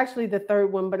 which is actually the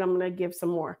third one, but I'm going to give some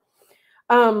more.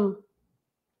 The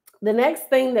next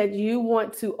thing that you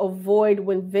want to avoid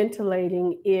when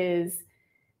ventilating is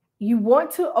you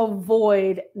want to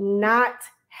avoid not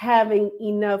having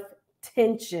enough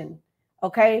tension.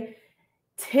 Okay.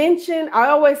 Tension. I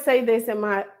always say this in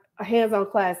my hands-on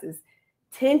classes.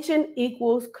 Tension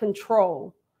equals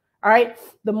control. All right.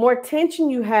 The more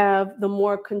tension you have, the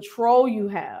more control you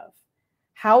have.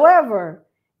 However,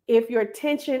 if your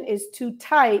tension is too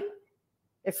tight,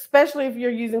 especially if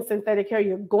you're using synthetic hair,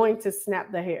 you're going to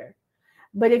snap the hair.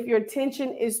 But if your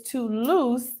tension is too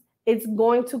loose, it's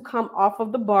going to come off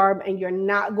of the barb and you're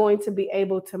not going to be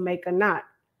able to make a knot.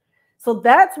 So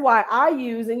that's why I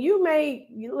use, and you may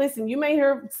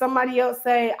hear somebody else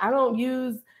say, I don't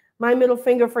use my middle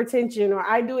finger for tension, or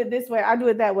I do it this way, I do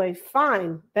it that way.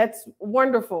 Fine. That's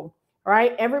wonderful.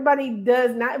 Right? Everybody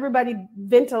does, not everybody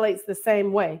ventilates the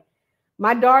same way.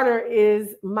 My daughter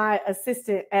is my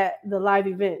assistant at the live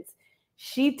events.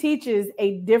 She teaches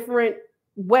a different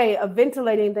way of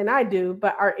ventilating than I do,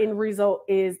 but our end result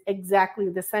is exactly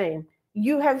the same.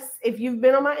 If you've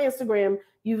been on my Instagram,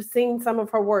 you've seen some of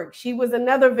her work. She was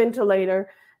another ventilator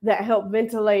that helped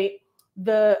ventilate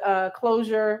the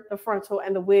closure, the frontal,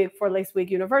 and the wig for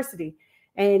Wig University.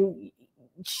 And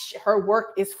her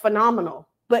work is phenomenal,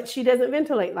 but she doesn't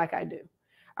ventilate like I do.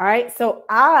 All right. So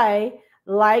I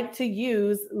like to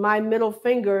use my middle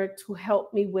finger to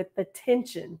help me with the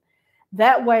tension.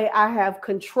 That way I have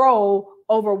control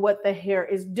over what the hair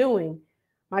is doing.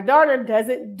 My daughter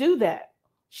doesn't do that.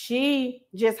 She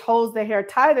just holds the hair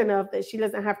tight enough that she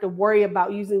doesn't have to worry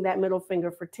about using that middle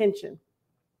finger for tension.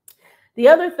 The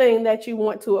other thing that you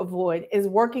want to avoid is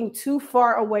working too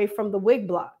far away from the wig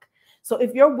block. So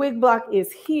if your wig block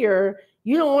is here,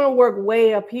 you don't want to work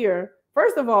way up here.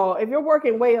 First of all, if you're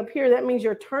working way up here, that means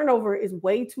your turnover is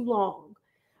way too long.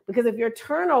 Because if your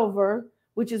turnover,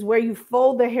 which is where you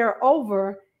fold the hair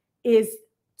over, is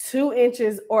 2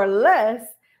 inches or less,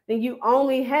 then you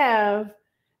only have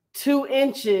 2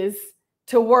 inches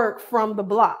to work from the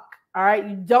block. All right.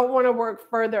 You don't want to work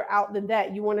further out than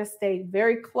that. You want to stay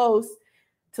very close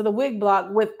to the wig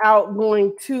block without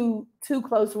going too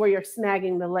close where you're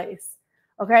snagging the lace.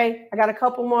 Okay. I got a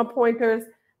couple more pointers.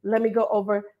 Let me go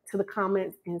over to the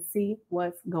comments and see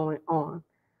what's going on.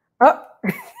 Oh.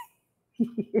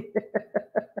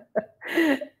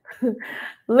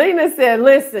 Lena said,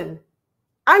 listen,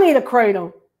 I need a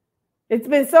cradle. It's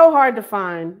been so hard to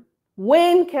find.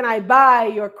 When can I buy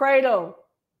your cradle?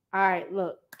 All right,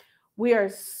 look, we are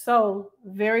so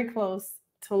very close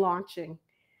to launching.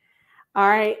 All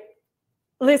right,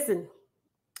 listen,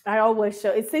 I always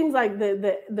show, it seems like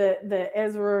the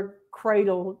EZRA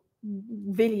cradle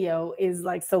video is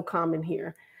like so common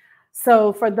here.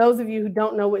 So for those of you who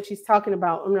don't know what she's talking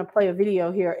about, I'm going to play a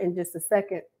video here in just a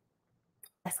second.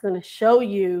 That's going to show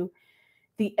you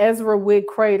the EZRA wig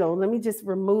cradle. Let me just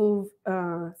remove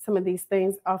some of these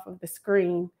things off of the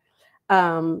screen.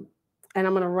 And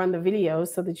I'm going to run the video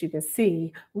so that you can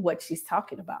see what she's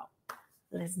talking about.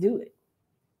 Let's do it.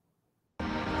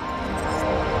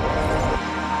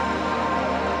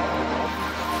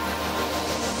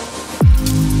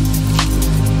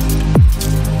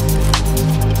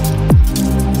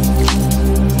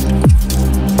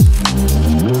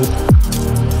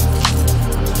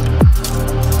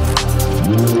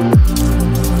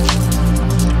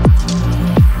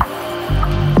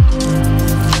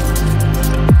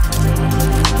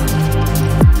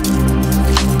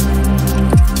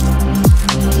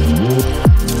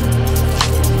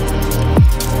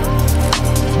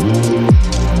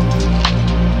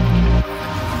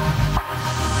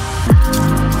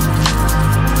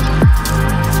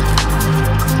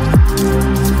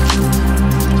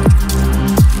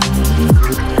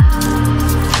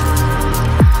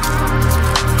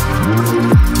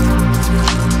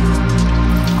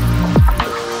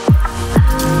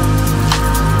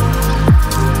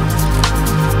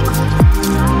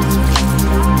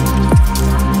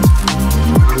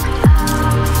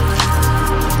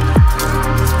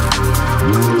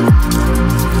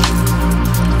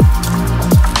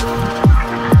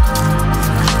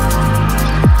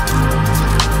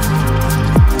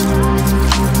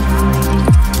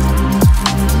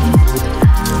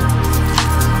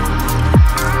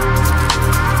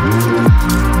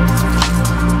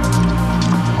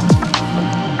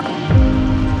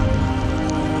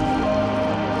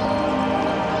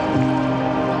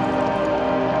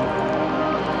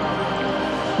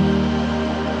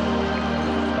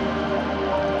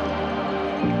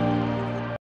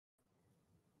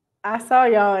 I saw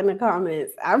y'all in the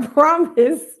comments. I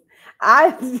promise.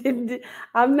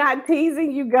 I'm not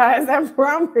teasing you guys. I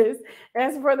promise.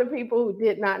 That's for the people who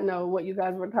did not know what you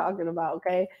guys were talking about.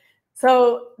 Okay.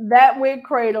 So that wig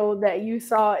cradle that you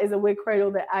saw is a wig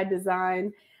cradle that I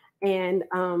designed. And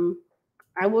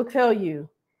I will tell you,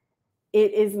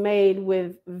 it is made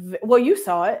with, well, you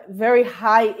saw it, very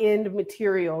high-end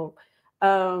material,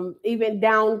 even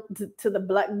down to the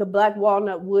black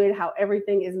walnut wood, how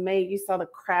everything is made. You saw the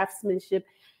craftsmanship.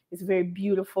 It's very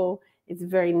beautiful. It's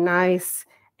very nice,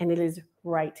 and it is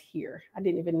right here. I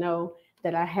didn't even know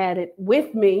that I had it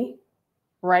with me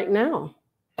right now.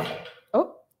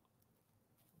 Oh,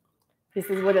 this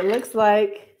is what it looks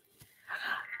like.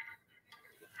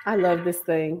 I love this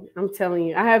thing. I'm telling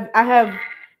you, I have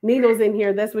needles in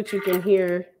here. That's what you can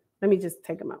hear. Let me just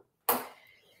take them out.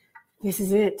 This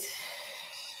is it.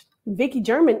 Vicky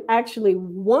German actually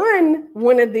won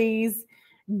one of these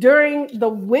during the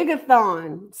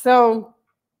Wigathon. So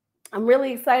I'm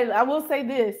really excited. I will say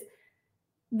this.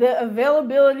 The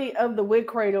availability of the wig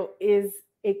cradle is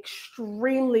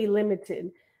extremely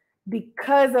limited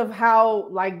because of how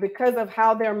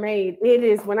they're made. It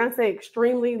is, when I say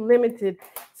extremely limited,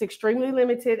 it's extremely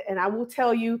limited. And I will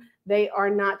tell you, they are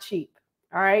not cheap.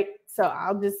 All right. So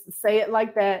I'll just say it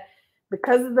like that,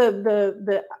 because of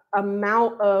the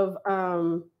amount of,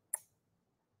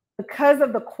 because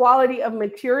of the quality of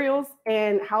materials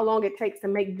and how long it takes to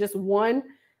make just one,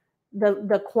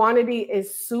 the quantity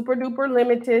is super duper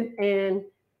limited, and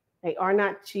they are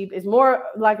not cheap. It's more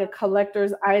like a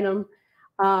collector's item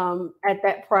at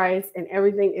that price, and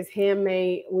everything is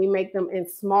handmade. We make them in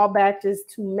small batches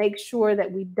to make sure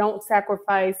that we don't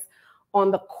sacrifice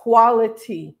on the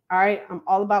quality. All right. I'm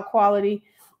all about quality,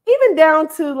 even down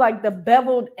to like the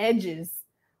beveled edges.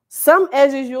 Some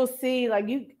edges you'll see, like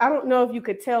I don't know if you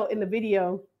could tell in the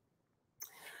video,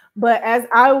 but as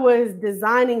I was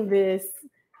designing this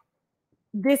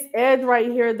edge right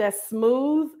here that's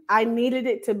smooth, I needed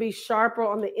it to be sharper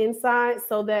on the inside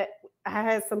so that I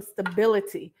had some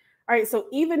stability. All right. So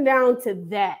even down to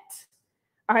that,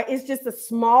 all right, it's just the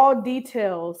small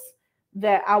details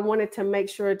that I wanted to make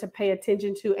sure to pay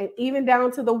attention to. And even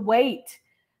down to the weight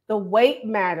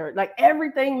mattered. Like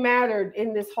everything mattered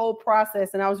in this whole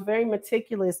process. And I was very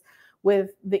meticulous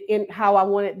with how I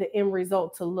wanted the end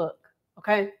result to look.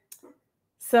 Okay.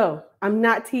 So I'm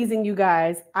not teasing you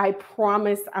guys. I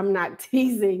promise I'm not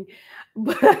teasing.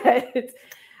 But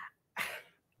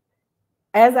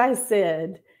as I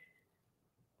said,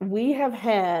 we have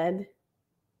had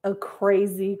a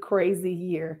crazy, crazy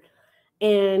year.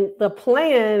 And the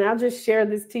plan, I'll just share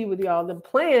this tea with y'all. The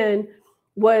plan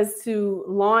was to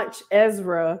launch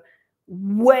EZRA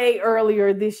way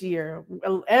earlier this year.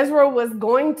 EZRA was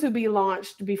going to be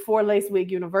launched before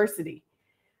Wig University,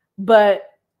 but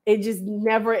it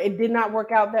did not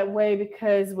work out that way,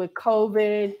 because with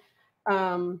COVID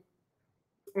and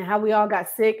how we all got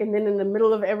sick. And then in the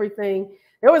middle of everything,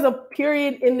 there was a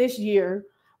period in this year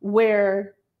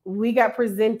where we got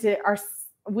presented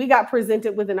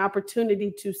with an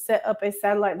opportunity to set up a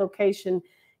satellite location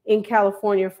in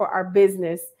California for our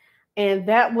business. And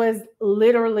that was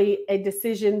literally a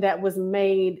decision that was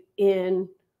made in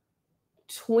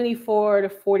 24 to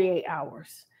 48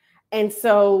 hours. And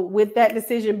so with that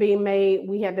decision being made,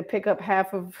 we had to pick up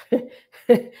half of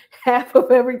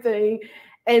everything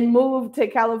and move to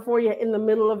California in the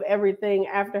middle of everything,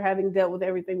 after having dealt with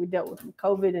everything we dealt with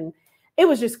COVID. And it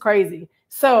was just crazy.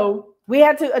 So we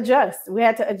had to adjust. We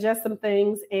had to adjust some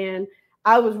things. And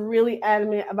I was really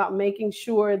adamant about making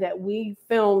sure that we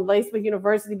filmed Wig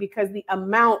University, because the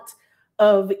amount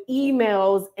of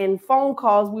emails and phone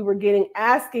calls we were getting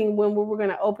asking when we were going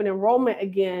to open enrollment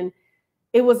again,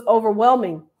 it was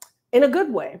overwhelming in a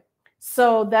good way.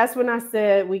 So that's when I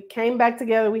said, we came back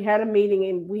together, we had a meeting,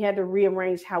 and we had to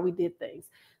rearrange how we did things.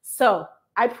 So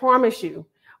I promise you,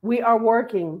 we are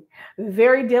working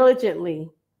very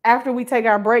diligently. After we take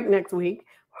our break next week,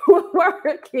 we're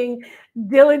working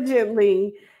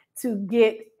diligently to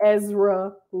get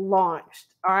EZRA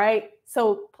launched. All right.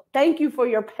 So thank you for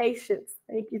your patience.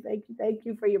 Thank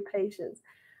you for your patience.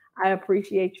 I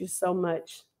appreciate you so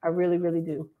much. I really, really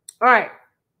do. All right.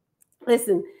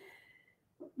 Listen,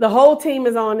 the whole team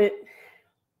is on it,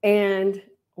 and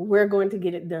we're going to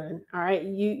get it done. All right.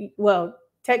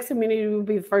 Text community will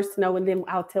be the first to know, and then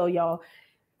I'll tell y'all.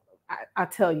 I'll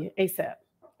tell you ASAP.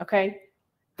 Okay.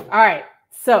 All right.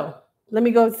 So let me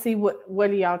go see what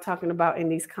are y'all talking about in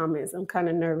these comments. I'm kind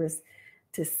of nervous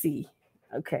to see.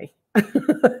 Okay.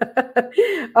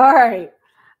 All right.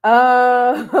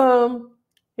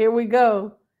 Here we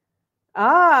go.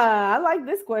 I like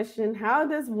this question. How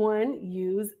does one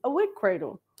use a wig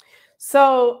cradle?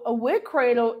 So a wig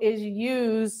cradle is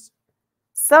used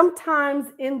sometimes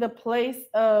in the place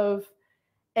of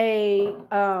a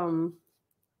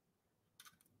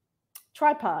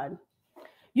tripod.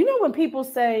 You know when people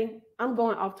say, I'm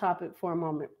going off topic for a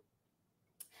moment.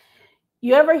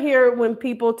 You ever hear when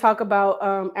people talk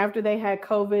about after they had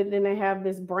COVID, then they have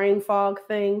this brain fog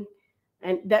thing,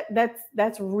 and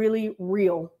that's really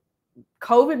real.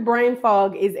 COVID brain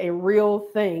fog is a real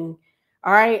thing.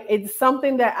 All right, it's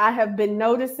something that I have been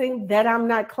noticing that I'm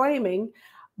not claiming,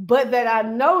 but that I've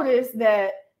noticed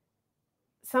that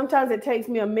sometimes it takes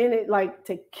me a minute, like,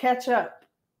 to catch up.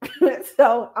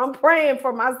 So I'm praying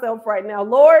for myself right now.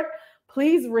 Lord,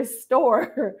 please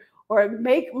restore or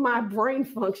make my brain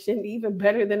function even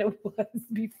better than it was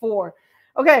before.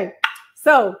 Okay,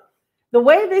 so the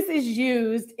way this is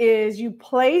used is you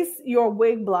place your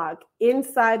wig block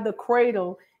inside the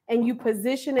cradle and you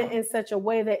position it in such a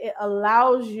way that it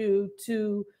allows you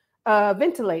to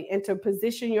ventilate, and to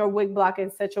position your wig block in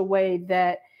such a way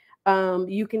that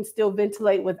you can still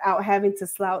ventilate without having to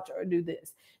slouch or do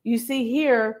this. You see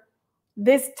here,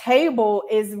 this table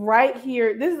is right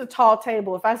here. This is a tall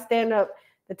table. If I stand up,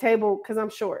 the table, because I'm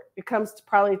short, it comes to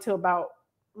probably to about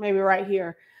maybe right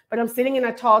here. But I'm sitting in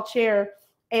a tall chair,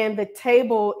 and the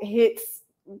table hits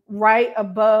right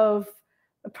above,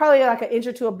 probably like an inch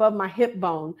or two above my hip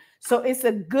bone. So it's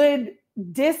a good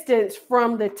distance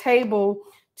from the table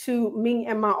to me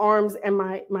and my arms and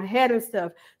my head and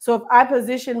stuff. So if I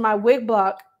position my wig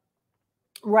block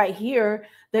right here,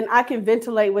 then I can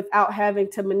ventilate without having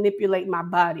to manipulate my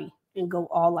body and go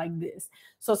all like this.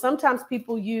 So sometimes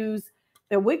people use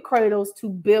their wig cradles to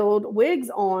build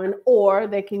wigs on, or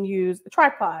they can use a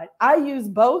tripod. I use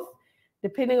both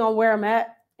depending on where I'm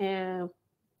at and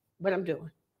what I'm doing.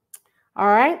 All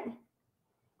right.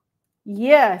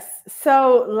 Yes.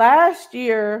 So last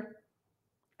year,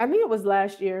 I think it was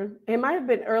last year, it might have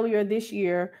been earlier this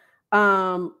year,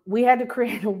 we had to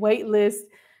create a wait list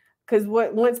because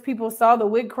once people saw the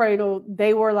wig cradle,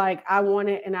 they were like, I want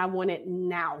it and I want it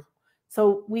now.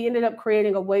 So we ended up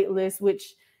creating a wait list,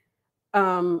 which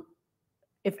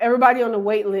if everybody on the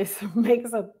wait list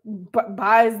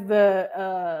buys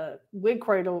the wig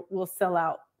cradle, will sell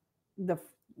out.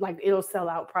 It'll sell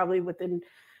out probably within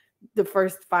the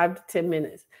first 5 to 10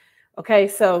 minutes. Okay,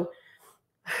 so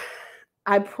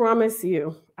I promise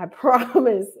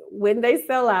when they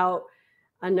sell out,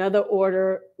 another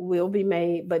order will be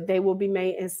made, but they will be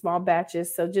made in small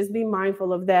batches. So just be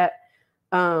mindful of that.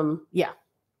 Yeah.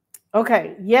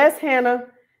 Okay. Yes, Hannah.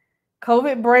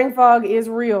 COVID brain fog is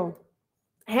real.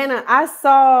 Hannah, I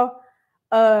saw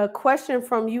a question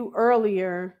from you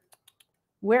earlier.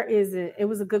 Where is it? It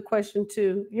was a good question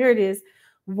too. Here it is.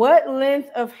 What length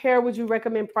of hair would you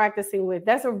recommend practicing with?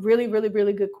 That's a really, really,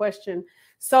 really good question.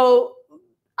 So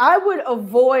I would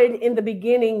avoid in the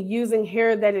beginning using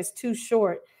hair that is too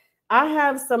short. I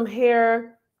have some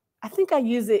hair, I think I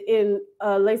use it in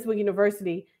Wig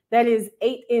University, that is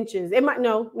 8 inches. It might,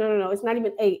 no, it's not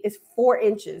even 8, it's 4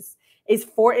 inches. It's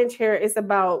 4-inch hair. It's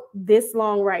about this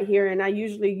long right here. And I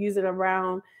usually use it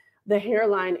around the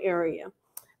hairline area.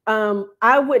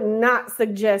 I would not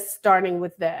suggest starting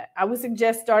with that. I would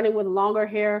suggest starting with longer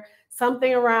hair,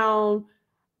 something around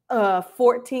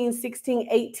 14, 16,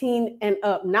 18 and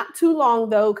up. Not too long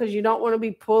though, because you don't want to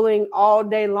be pulling all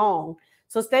day long.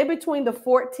 So stay between the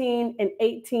 14 and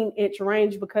 18-inch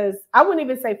range, because I wouldn't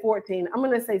even say 14. I'm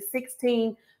going to say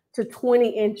 16 to 20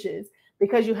 inches,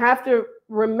 because you have to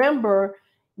remember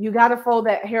you got to fold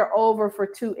that hair over for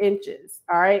 2 inches.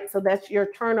 All right. So that's your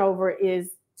turnover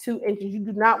is 2 inches. You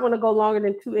do not want to go longer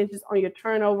than 2 inches on your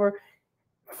turnover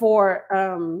for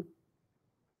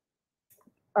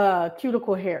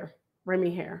cuticle hair,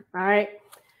 Remy hair. All right.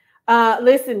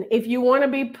 Listen, if you want to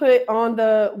be put on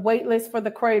the wait list for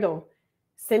the cradle,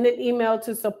 send an email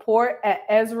to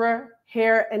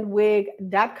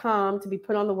support@EZRAhairandwig.com to be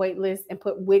put on the wait list, and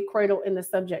put wig cradle in the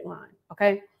subject line.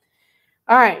 Okay.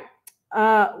 All right.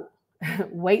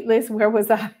 Wait list. Where was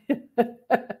I?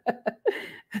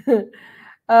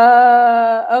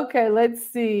 Okay. Let's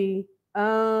see.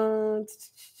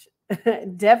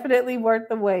 Definitely worth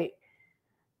the wait.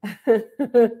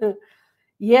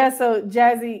 Yeah, so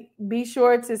Jazzy, be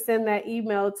sure to send that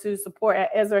email to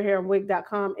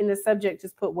support@EZRAhairandwig.com. In the subject,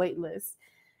 just put wait list,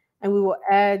 and we will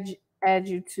add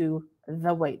you to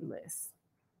the wait list.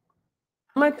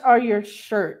 How much are your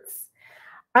shirts?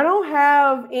 I don't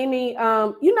have any.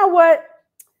 You know what?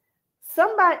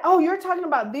 Oh, you're talking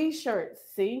about these shirts.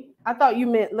 See, I thought you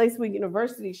meant Wig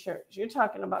University shirts. You're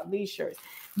talking about these shirts.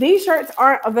 These shirts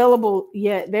aren't available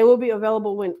yet. They will be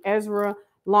available when EZRA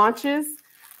launches.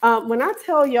 When I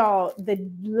tell y'all the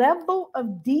level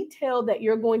of detail that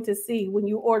you're going to see when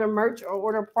you order merch or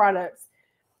order products,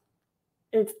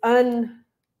 it's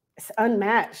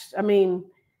unmatched. I mean,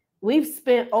 we've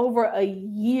spent over a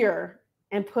year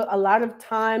and put a lot of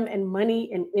time and money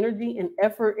and energy and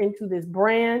effort into this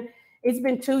brand. It's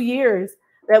been 2 years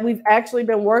that we've actually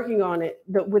been working on it,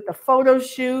 with the photo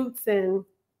shoots and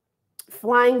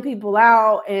flying people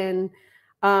out and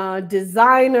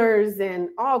designers and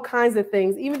all kinds of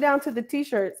things, even down to the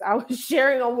t-shirts. I was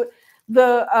sharing on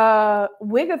the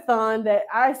Wigathon that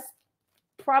I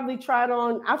probably tried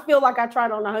on. I feel like I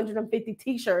tried on 150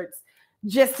 t-shirts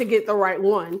just to get the right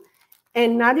one.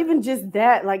 And not even just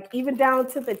that, like even down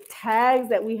to the tags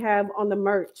that we have on the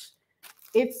merch.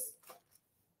 It's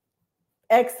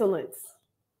excellence.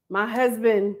 My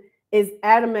husband is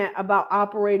adamant about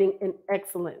operating in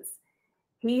excellence.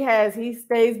 He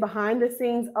stays behind the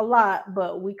scenes a lot,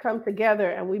 but we come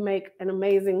together and we make an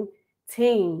amazing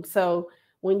team. So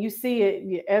when you see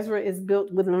it, EZRA is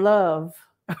built with love,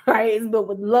 right? It's built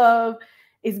with love.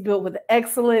 It's built with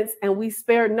excellence, and we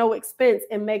spare no expense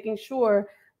in making sure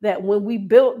that when we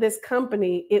built this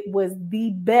company, it was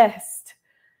the best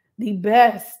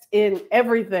in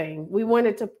everything. We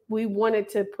wanted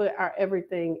to put our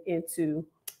everything into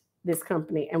this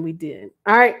company, and we did.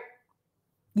 All right.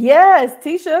 Yes,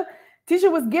 Tisha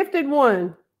was gifted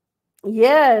one.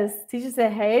 Yes, Tisha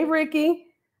said, "Hey, Ricky,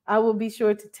 I will be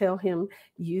sure to tell him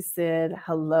you said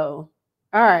hello."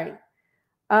 All right.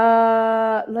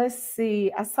 Let's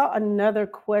see. I saw another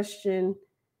question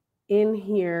in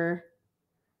here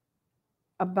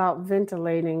about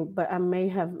ventilating, but I may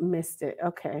have missed it.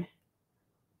 Okay.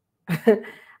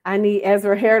 I need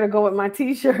EZRA hair to go with my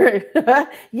t-shirt.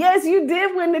 Yes, you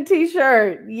did win the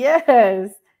t-shirt.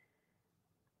 Yes.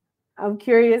 I'm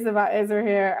curious about EZRA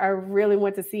hair. I really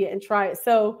want to see it and try it.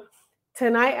 So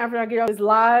tonight, after I get all this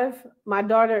live, my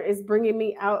daughter is bringing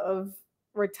me out of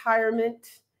retirement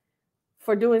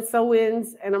for doing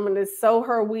sew-ins, and I'm going to sew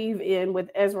her weave in with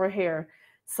EZRA hair.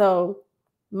 So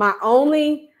my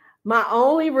only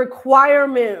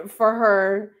requirement for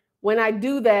her when I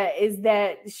do that is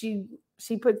that she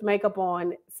puts makeup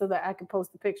on so that I can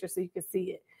post the picture so you can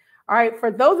see it. All right.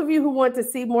 For those of you who want to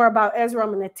see more about EZRA,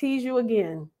 I'm going to tease you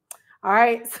again. All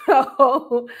right.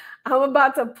 So I'm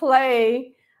about to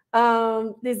play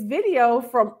this video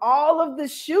from all of the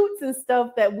shoots and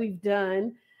stuff that we've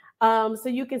done. So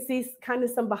you can see kind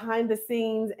of some behind the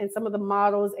scenes and some of the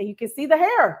models, and you can see the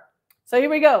hair. So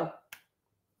here we go.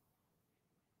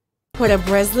 Marquetta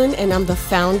Breslin, and I'm the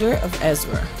founder of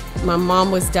EZRA. My mom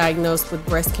was diagnosed with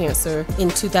breast cancer in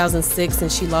 2006,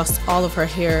 and she lost all of her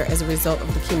hair as a result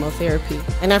of the chemotherapy.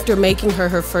 And after making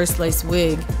her first lace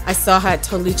wig, I saw how it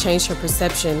totally changed her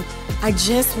perception. I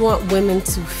just want women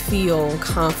to feel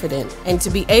confident and to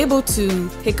be able to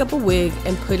pick up a wig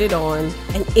and put it on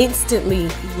and instantly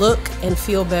look and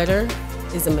feel better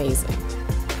is amazing.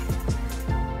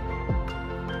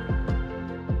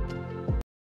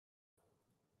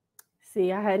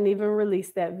 See, I hadn't even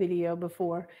released that video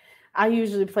before. I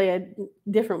usually play a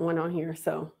different one on here,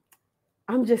 so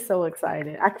I'm just so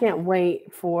excited. I can't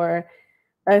wait for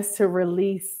us to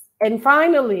release. And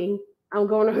finally, I'm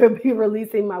going to be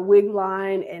releasing my wig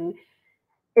line, and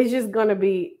it's going to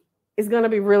be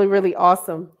really, really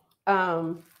awesome.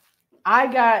 I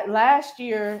got last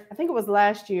year, I think it was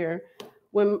last year,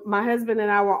 when my husband and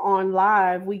I were on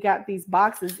live, we got these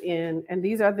boxes in, and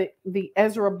these are the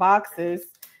EZRA boxes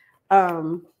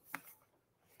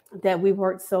that we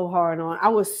worked so hard on. I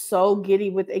was so giddy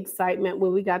with excitement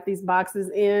when we got these boxes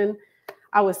in.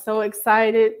 I was so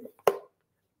excited.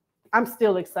 I'm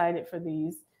still excited for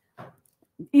these.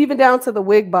 Even down to the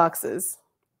wig boxes.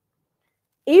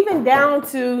 Even down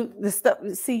to the stuff.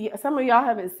 See, some of y'all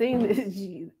haven't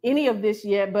seen any of this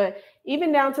yet, but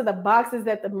even down to the boxes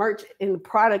that the merch and the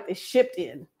product is shipped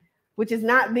in, which is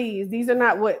not these. These are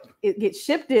not what it gets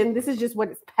shipped in. This is just what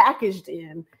it's packaged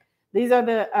in. These are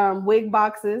the wig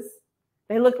boxes.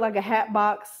 They look like a hat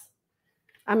box.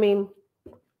 I mean,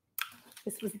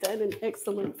 this was done in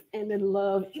excellence and in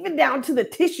love, even down to the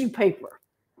tissue paper.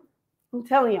 I'm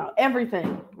telling y'all, everything.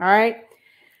 All right.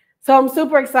 So I'm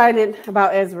super excited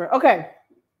about EZRA. Okay.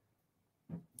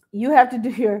 You have to do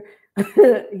your,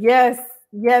 yes,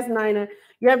 Nina.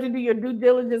 You have to do your due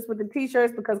diligence with the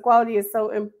t-shirts because quality is so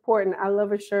important. I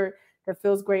love a shirt that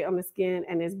feels great on the skin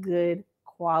and is good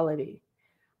quality.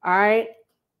 All right.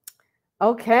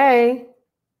 Okay.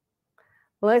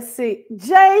 Let's see.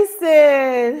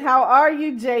 Jason, how are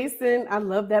you, Jason? I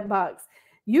love that box.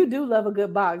 You do love a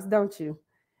good box, don't you?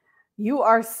 You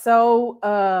are so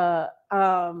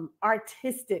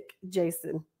artistic,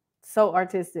 Jason. So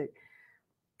artistic.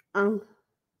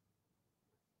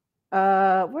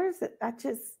 Where is it?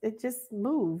 It just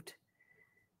moved.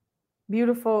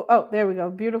 Beautiful. Oh, there we go.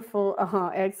 Beautiful.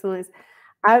 Excellence.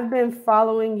 I've been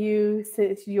following you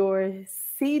since your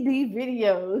CD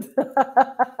videos.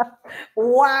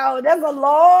 Wow, that's a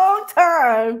long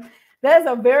time. That's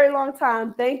a very long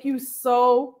time. Thank you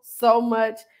so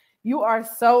much. You are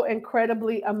so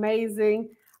incredibly amazing.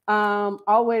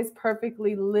 Always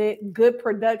perfectly lit, good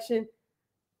production.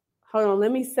 Hold on,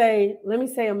 let me say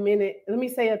a minute. Let me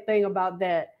say a thing about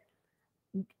that.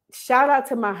 Shout out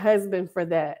to my husband for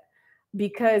that,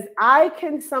 because I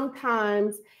can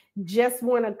sometimes just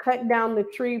want to cut down the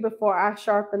tree before I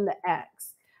sharpen the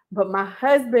axe. But my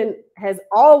husband has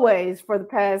always, for the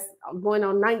past going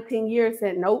on 19 years,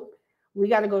 said, nope, we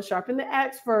got to go sharpen the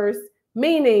axe first,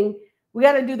 meaning we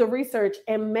got to do the research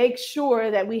and make sure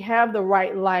that we have the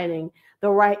right lighting, the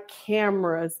right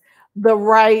cameras, the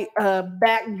right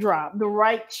backdrop, the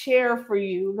right chair for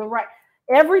you, the right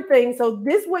everything. So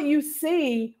this, what you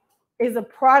see, is a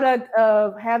product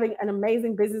of having an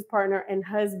amazing business partner and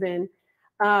husband,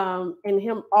 and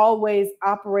him always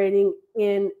operating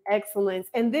in excellence.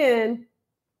 And then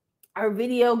our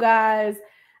video guys,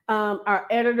 our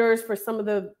editors for some of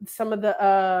the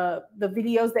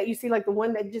videos that you see, like the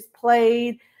one that just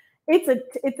played. It's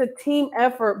a team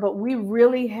effort, but we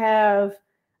really have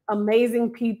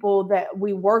amazing people that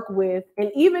we work with,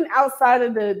 and even outside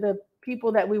of the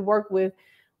people that we work with,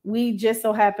 we just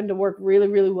so happen to work really,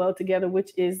 really well together,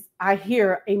 which is, I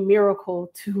hear, a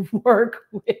miracle to work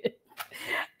with.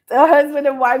 The husband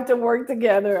and wife to work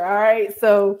together. All right.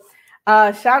 So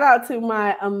shout out to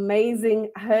my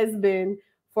amazing husband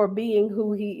for being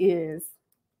who he is.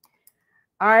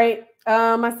 All right.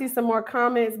 I see some more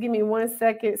comments. Give me 1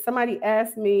 second. Somebody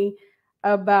asked me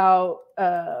about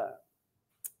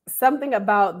something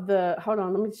about the, hold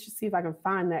on, let me just see if I can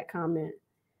find that comment.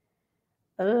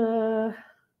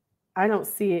 I don't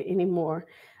see it anymore.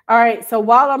 All right. So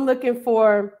while I'm looking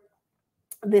for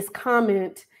this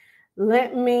comment,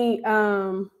 let me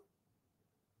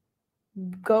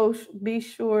go be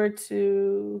sure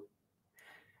to.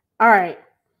 All right.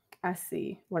 I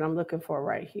see what I'm looking for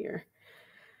right here.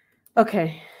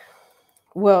 Okay.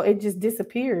 Well, it just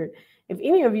disappeared. If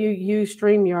any of you use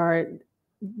StreamYard,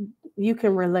 you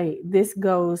can relate. This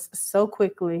goes so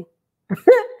quickly.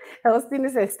 Elstine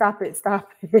said, stop it.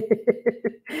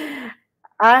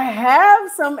 I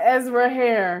have some EZRA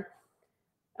hair.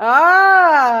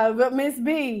 But Miss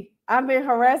B, I've been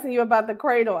harassing you about the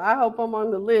Cradle. I hope I'm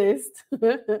on the list.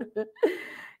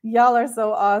 Y'all are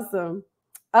so awesome.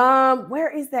 Where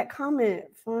is that comment?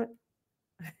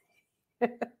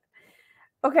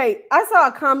 Okay, I saw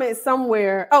a comment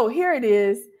somewhere. Oh, here it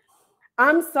is.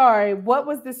 I'm sorry. What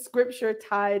was the scripture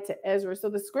tied to EZRA? So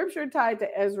the scripture tied to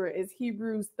EZRA is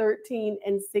Hebrews 13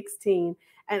 and 16.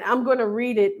 And I'm going to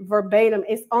read it verbatim.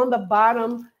 It's on the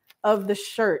bottom of the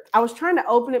shirt. I was trying to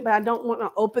open it, but I don't want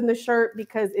to open the shirt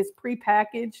because it's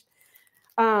prepackaged.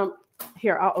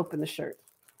 Here, I'll open the shirt.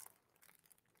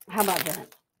 How about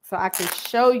that? So I can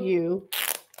show you.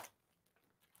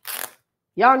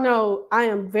 Y'all know I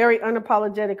am very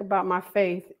unapologetic about my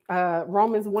faith.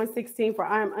 Romans 1:16, for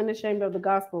I am unashamed of the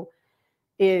gospel,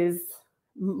 is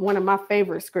one of my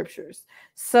favorite scriptures.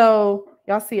 So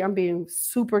y'all see I'm being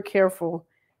super careful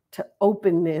to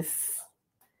open this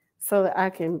so that I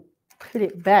can put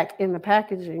it back in the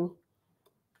packaging.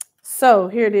 So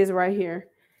here it is right here.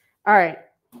 All right.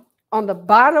 On the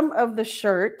bottom of the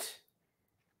shirt,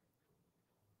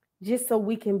 just so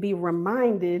we can be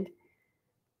reminded,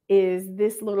 is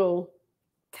this little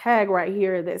tag right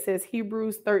here that says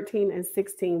Hebrews 13 and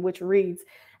 16, which reads,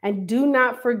 and do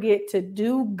not forget to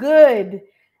do good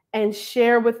and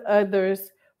share with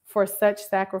others, for such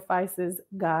sacrifices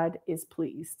God is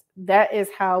pleased. That is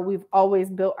how we've always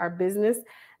built our business.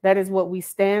 That is what we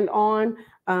stand on,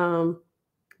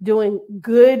 doing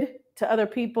good to other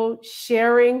people,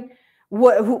 sharing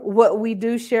what we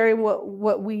do, sharing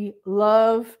what we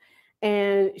love,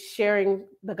 and sharing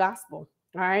the gospel.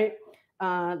 All right.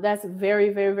 That's very,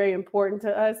 very, very important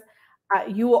to us.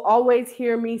 You will always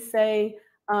hear me say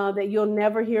that you'll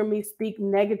never hear me speak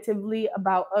negatively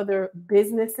about other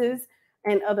businesses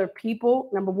and other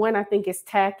people. Number one, I think it's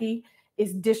tacky,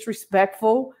 it's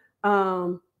disrespectful.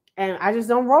 And I just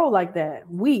don't roll like that.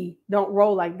 We don't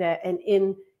roll like that. And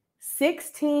in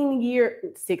 16,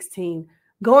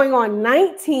 going on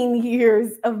 19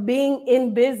 years of being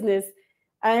in business,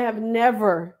 I have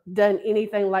never done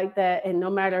anything like that. And no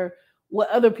matter what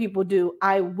other people do,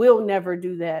 I will never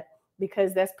do that,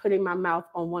 because that's putting my mouth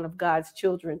on one of God's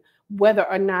children, whether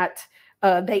or not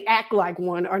they act like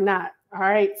one or not. All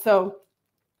right. So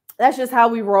that's just how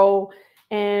we roll.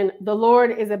 And the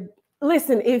Lord is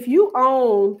listen, if you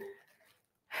own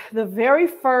the very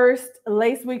first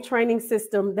Lace Wig training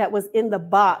system that was in the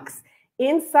box,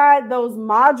 inside those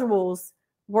modules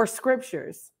were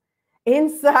scriptures.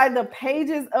 Inside the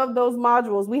pages of those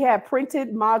modules, we had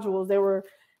printed modules. There were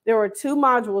two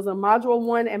modules, a module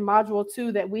 1 and module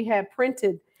 2 that we had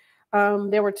printed.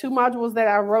 There were 2 modules that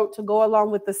I wrote to go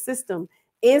along with the system.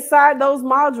 Inside those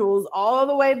modules, all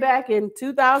the way back in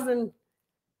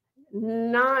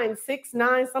 2009, 6,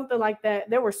 9, something like that,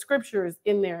 there were scriptures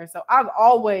in there. So I've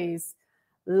always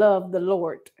loved the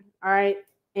Lord. All right.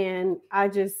 And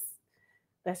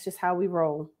that's just how we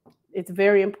roll. It's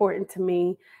very important to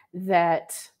me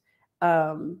that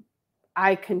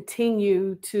I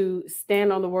continue to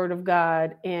stand on the word of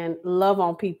God and love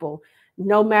on people,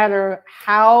 no matter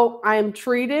how I am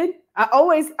treated. I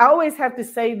always have to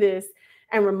say this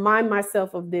and remind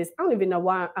myself of this. I don't even know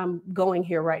why I'm going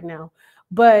here right now,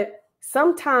 but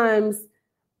sometimes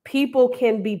people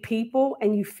can be people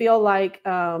and you feel like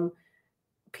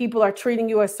people are treating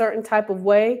you a certain type of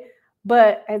way.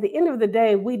 But at the end of the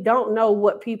day, we don't know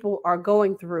what people are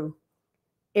going through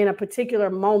in a particular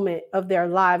moment of their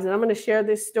lives. And I'm going to share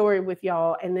this story with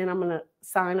y'all, and then I'm going to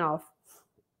sign off.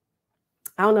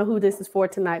 I don't know who this is for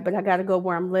tonight, but I got to go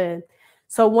where I'm led.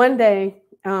 So one day,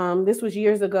 this was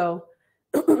years ago,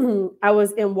 I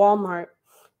was in Walmart,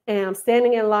 and I'm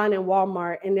standing in line in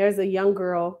Walmart, and there's a young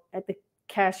girl at the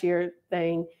cashier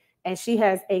thing, and she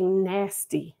has a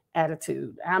nasty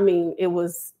attitude. I mean, it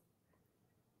was,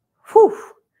 whew.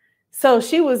 So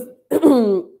she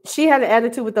had an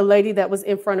attitude with the lady that was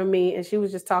in front of me, and she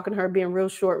was just talking to her, being real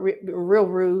short, real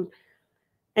rude.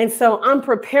 And so I'm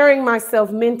preparing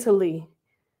myself mentally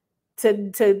to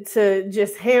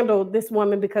just handle this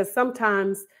woman, because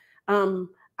sometimes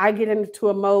I get into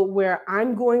a mode where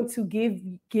I'm going to give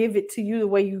it to you the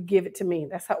way you give it to me.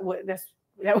 That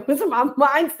was my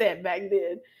mindset back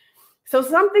then. So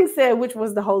something said, which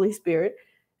was the Holy Spirit,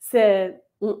 said,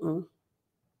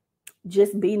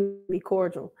 just be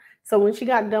cordial. So when she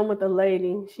got done with the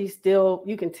lady,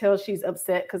 you can tell she's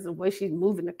upset because the way she's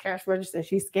moving the cash register and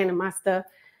she's scanning my stuff.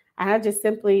 And I just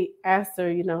simply asked her,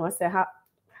 I said, how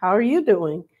are you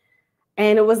doing?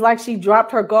 And it was like she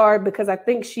dropped her guard, because I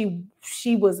think she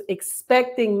was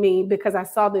expecting me, because I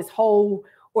saw this whole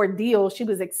ordeal. She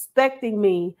was expecting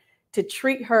me to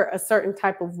treat her a certain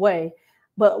type of way.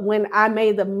 But when I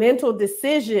made the mental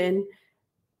decision,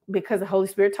 because the Holy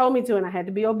Spirit told me to, and I had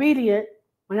to be obedient,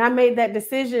 when I made that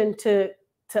decision to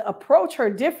approach her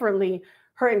differently,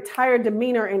 her entire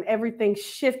demeanor and everything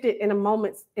shifted in a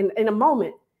moment.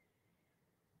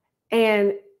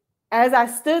 And as I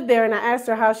stood there and I asked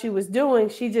her how she was doing,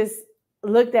 she just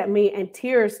looked at me and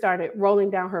tears started rolling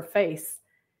down her face.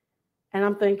 And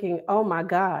I'm thinking, oh my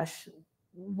gosh,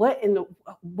 what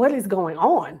is going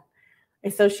on?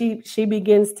 And so she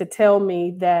begins to tell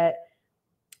me that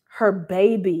her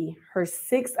baby, I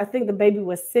think the baby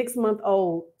was 6 months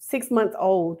old.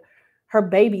 Her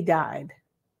baby died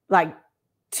like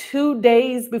 2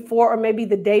 days before, or maybe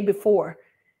the day before.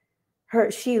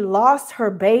 She lost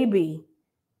her baby.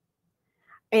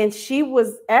 And she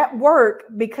was at work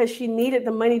because she needed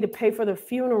the money to pay for the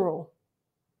funeral.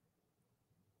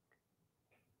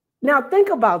 Now think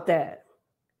about that.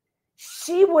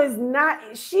 She was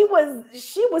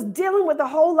dealing with a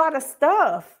whole lot of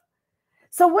stuff.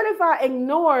 So what if I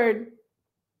ignored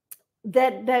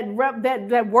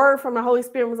that word from the Holy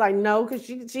Spirit? Was like, no, because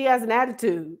she has an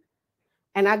attitude.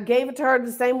 And I gave it to her the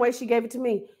same way she gave it to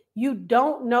me. You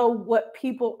don't know what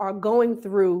people are going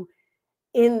through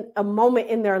in a moment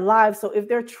in their lives. So if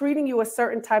they're treating you a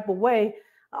certain type of way,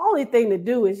 the only thing to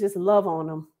do is just love on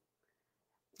them.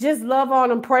 Just love on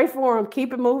them, pray for them,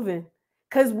 keep it moving.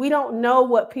 Because we don't know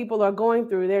what people are going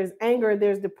through. There's anger,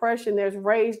 there's depression, there's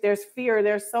rage, there's fear,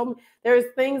 there's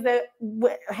things that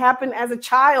happen as a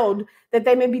child that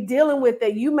they may be dealing with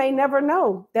that you may never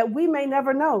know, that we may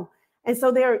never know. And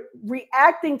so they're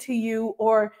reacting to you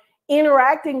or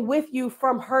interacting with you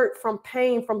from hurt, from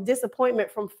pain, from disappointment,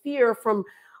 from fear, from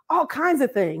all kinds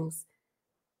of things.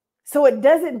 So it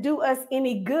doesn't do us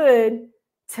any good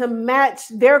to match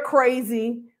their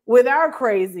crazy with our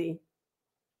crazy.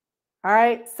 All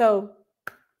right. So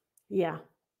yeah,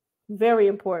 very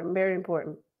important, very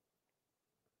important.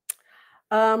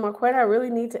 Marquetta, I really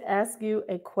need to ask you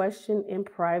a question in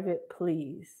private,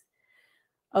 please.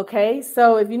 Okay.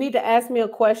 So if you need to ask me a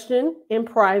question in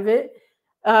private,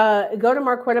 go to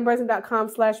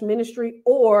marquettabreslin.com/ministry,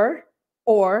 or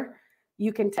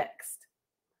you can text.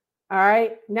 All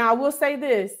right. Now I will say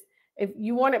this. If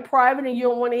you want it private and you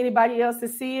don't want anybody else to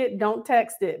see it, don't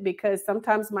text it, because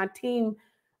sometimes my team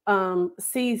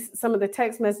sees some of the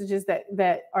text messages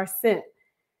that are sent.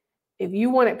 If you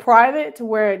want it private to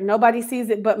where nobody sees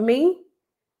it but me,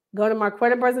 go to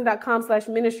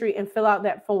marquettabreslin.com/ministry and fill out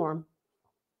that form.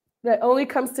 That only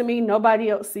comes to me. Nobody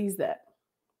else sees that.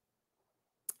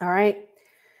 All right.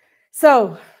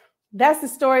 So that's the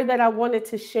story that I wanted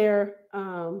to share.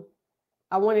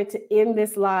 I wanted to end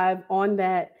this live on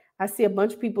that. I see a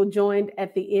bunch of people joined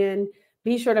at the end.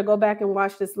 Be sure to go back and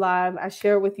watch this live. I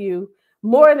share with you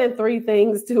more than 3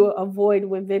 things to avoid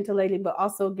when ventilating, but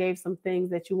also gave some things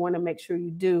that you want to make sure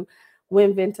you do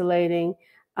when ventilating.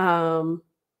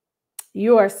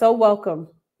 You are so welcome.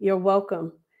 You're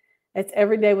welcome. It's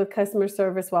every day with customer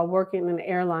service while working in an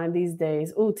airline these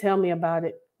days. Ooh, tell me about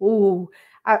it. Ooh,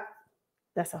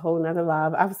 that's a whole nother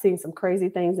live. I've seen some crazy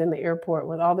things in the airport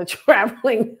with all the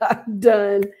traveling I've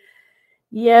done.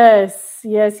 Yes,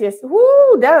 yes, yes.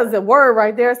 Woo, that is a word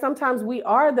right there. Sometimes we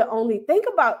are the only, think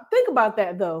about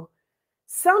that though.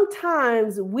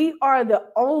 Sometimes we are the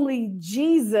only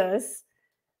Jesus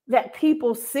that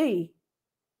people see.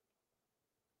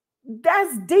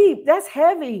 That's deep. That's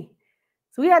heavy.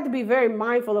 So we have to be very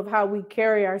mindful of how we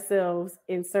carry ourselves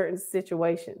in certain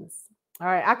situations. All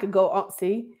right, I could go on.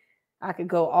 See, I could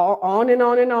go on and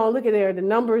on and on. Look at there. The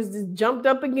numbers just jumped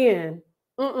up again.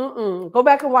 Go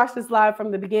back and watch this live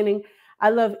from the beginning. I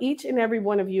love each and every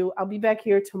one of you. I'll be back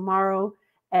here tomorrow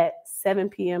at 7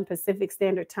 p.m. Pacific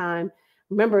Standard Time.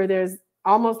 Remember, there's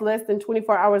almost less than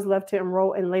 24 hours left to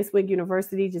enroll in Wig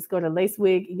University. Just go to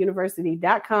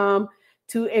lacewiguniversity.com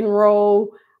to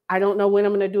enroll. I don't know when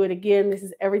I'm going to do it again. This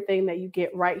is everything that you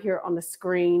get right here on the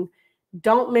screen.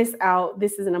 Don't miss out.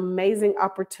 This is an amazing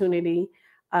opportunity.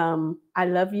 I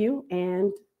love you,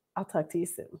 and I'll talk to you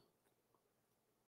soon.